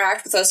could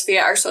interact with us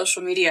via our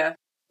social media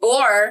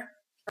or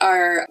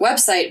our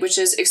website, which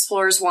is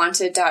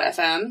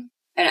explorerswanted.fm,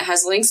 and it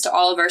has links to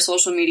all of our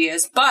social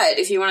medias. But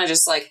if you want to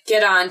just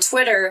get on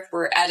Twitter,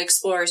 we're at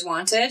Explorers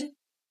Wanted.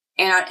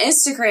 And on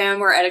Instagram,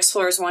 we're at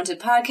Explorers Wanted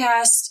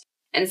Podcast.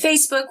 And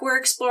Facebook, we're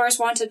Explorers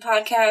Wanted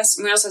Podcast.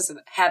 And we also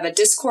have a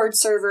Discord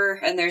server,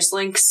 and there's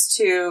links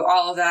to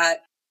all of that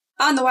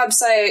on the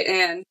website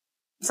and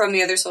from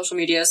the other social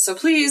medias. So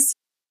please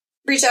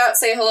reach out,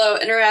 say hello,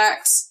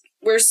 interact.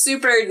 We're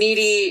super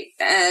needy,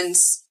 and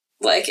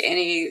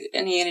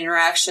any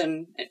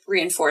interaction,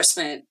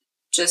 reinforcement,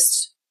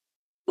 just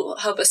will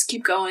help us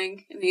keep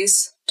going in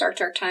these dark,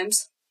 dark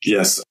times.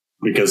 Yes,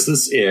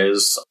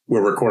 because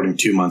we're recording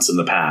 2 months in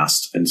the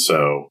past, and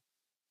so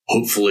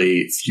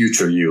hopefully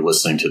future you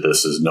listening to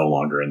this is no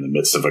longer in the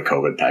midst of a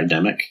COVID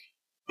pandemic,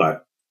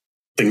 but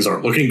things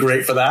aren't looking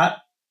great for that.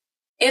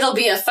 It'll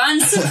be a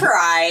fun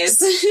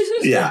surprise.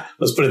 Yeah,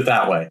 let's put it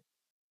that way.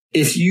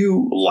 If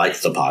you like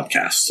the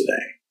podcast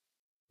today,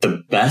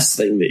 the best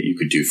thing that you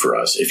could do for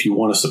us, if you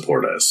want to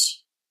support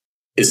us,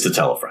 is to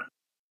tell a friend.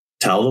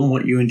 Tell them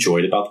what you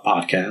enjoyed about the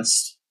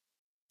podcast.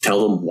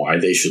 Tell them why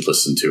they should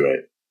listen to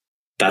it.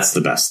 That's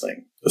the best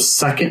thing. The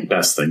second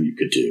best thing you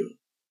could do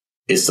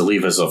is to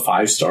leave us a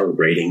 5-star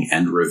rating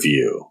and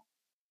review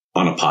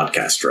on a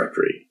podcast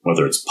directory,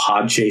 whether it's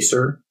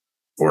Podchaser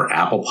or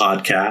Apple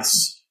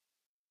Podcasts.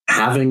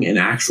 Having an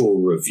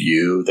actual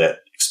review that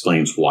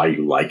explains why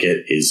you like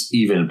it is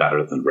even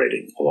better than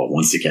rating. Although,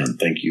 once again,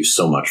 thank you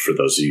so much for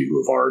those of you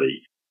who have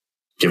already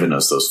given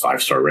us those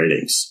 5-star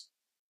ratings.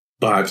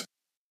 But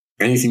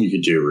anything you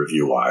could do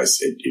review-wise,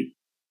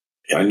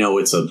 I know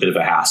it's a bit of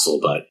a hassle,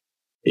 but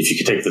if you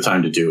could take the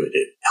time to do it,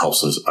 it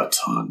helps us a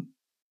ton.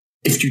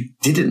 If you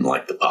didn't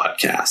like the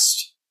podcast,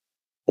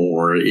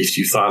 or if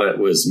you thought it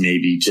was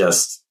maybe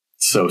just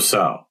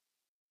so-so,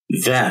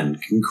 then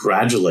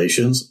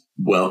congratulations,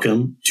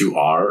 welcome to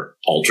our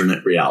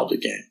alternate reality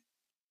game.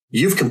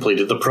 You've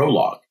completed the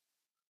prologue.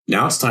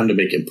 Now it's time to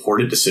make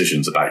important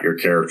decisions about your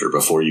character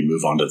before you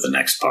move on to the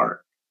next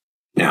part.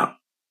 Now,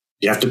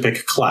 you have to pick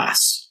a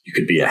class. You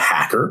could be a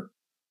hacker,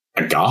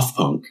 a goth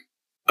punk,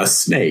 a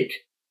snake,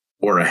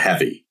 or a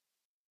heavy.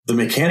 The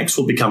mechanics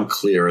will become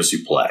clear as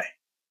you play.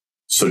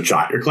 So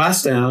jot your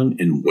class down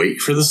and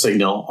wait for the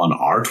signal on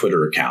our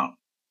Twitter account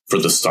for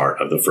the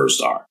start of the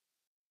first arc.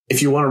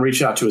 If you want to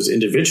reach out to us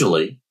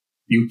individually,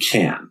 you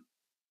can.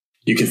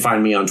 You can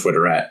find me on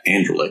Twitter at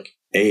Andrlik,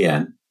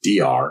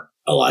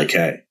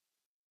 ANDRLIK.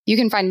 You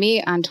can find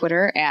me on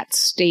Twitter at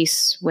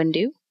StaceWindu.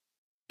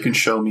 You can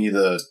show me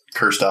the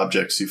cursed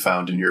objects you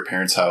found in your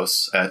parents'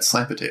 house at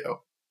Slampotato.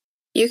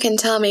 You can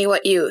tell me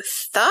what you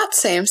thought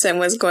Samson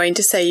was going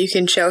to say. You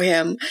can show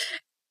him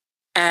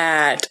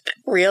at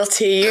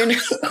Realty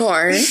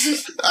Unicorn.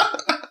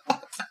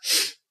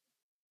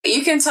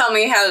 You can tell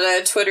me how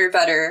to Twitter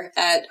better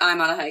at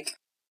I'm on a hike.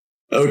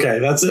 Okay,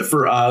 that's it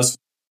for us.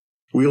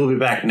 We will be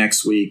back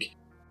next week,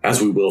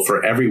 as we will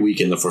for every week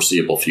in the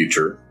foreseeable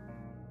future,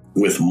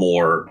 with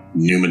more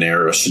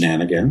Numenera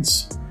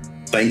shenanigans.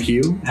 Thank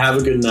you. Have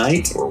a good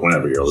night, or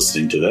whenever you're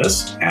listening to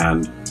this,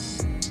 and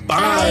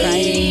bye!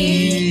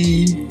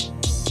 Bye.